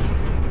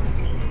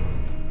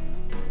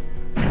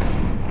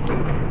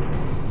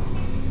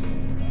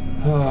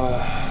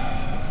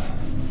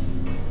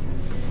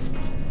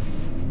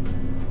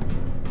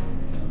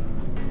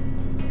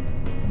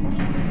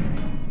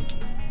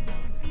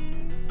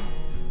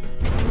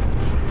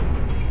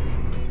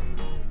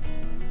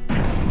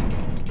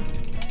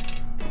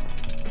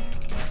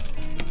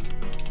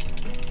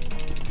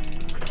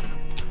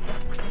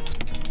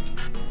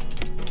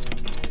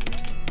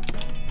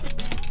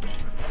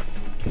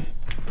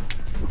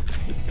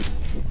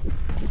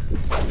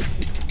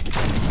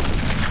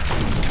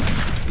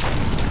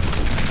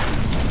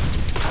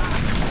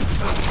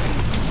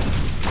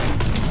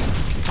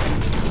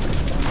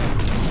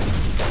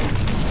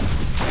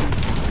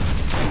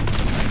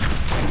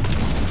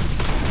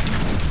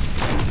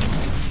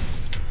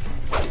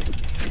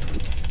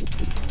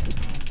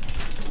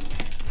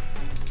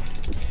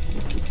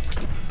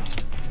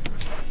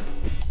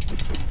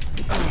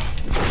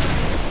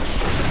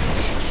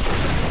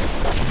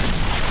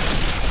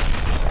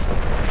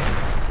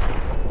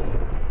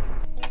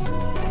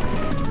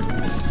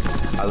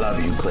 I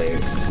love you, Claire.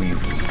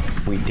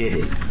 We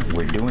did it.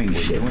 We're doing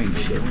shit. Let's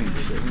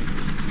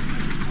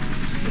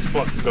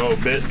fucking go,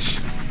 bitch.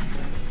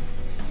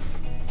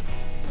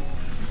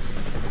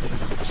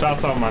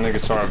 Shouts out my nigga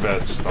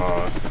Sarvets,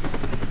 dog.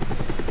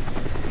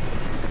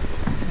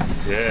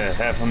 Yeah,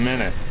 half a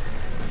minute.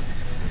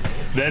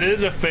 That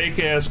is a fake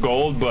ass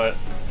gold, but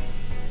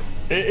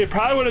it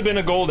probably would have been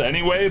a gold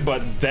anyway,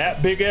 but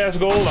that big ass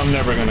gold I'm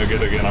never gonna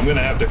get again. I'm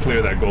gonna have to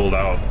clear that gold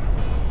out.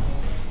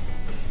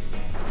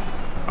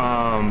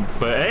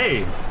 But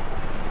hey,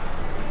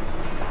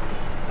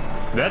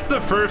 that's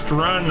the first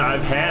run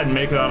I've had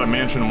make it out of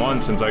Mansion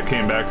 1 since I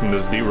came back from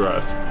this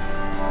D-Rust.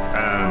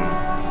 And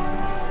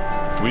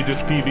we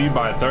just PB'd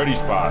by a 30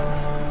 spot.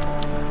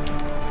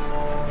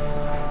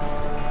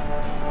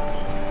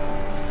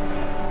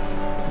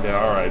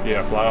 Yeah, alright,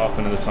 yeah, fly off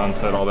into the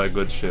sunset, all that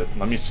good shit.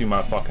 Let me see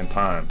my fucking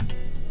time.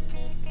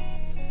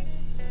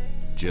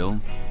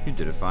 Jill, you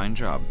did a fine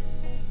job.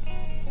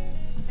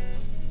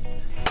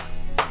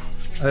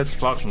 Let's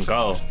fucking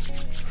go.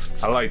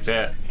 I like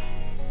that.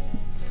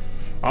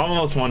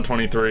 Almost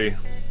 123.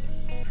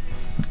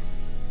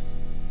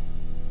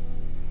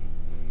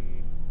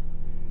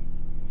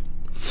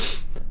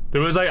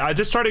 There was like, I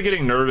just started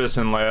getting nervous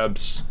in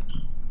labs.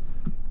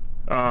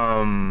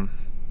 I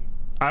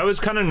was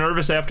kind of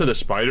nervous after the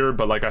spider,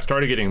 but like I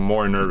started getting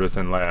more nervous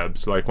in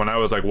labs. Like when I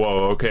was like,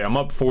 whoa, okay, I'm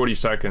up 40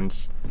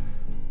 seconds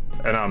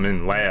and I'm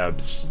in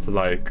labs.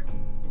 Like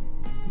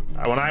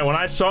when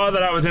I saw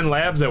that I was in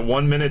labs at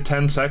 1 minute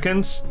 10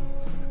 seconds,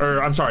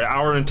 or I'm sorry,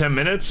 hour and 10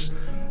 minutes,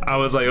 I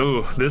was like,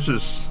 ooh, this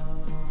is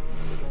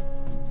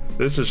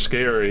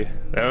scary.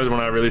 That was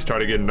when I really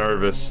started getting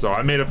nervous. So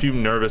I made a few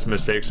nervous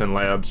mistakes in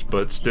labs,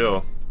 but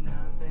still,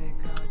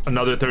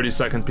 another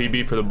 30-second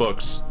PB for the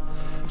books.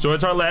 So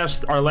it's our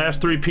last 3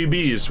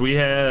 PBs. We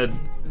had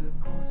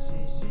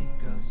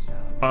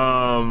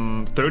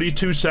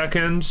 32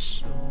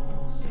 seconds.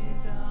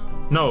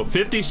 No,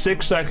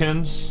 56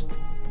 seconds.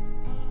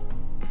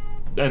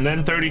 And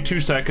then 32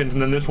 seconds,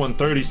 and then this one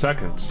 30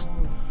 seconds.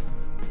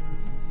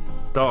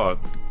 Dog.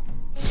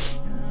 This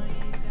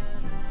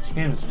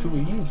game is too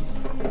easy.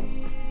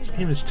 This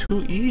game is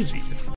too easy.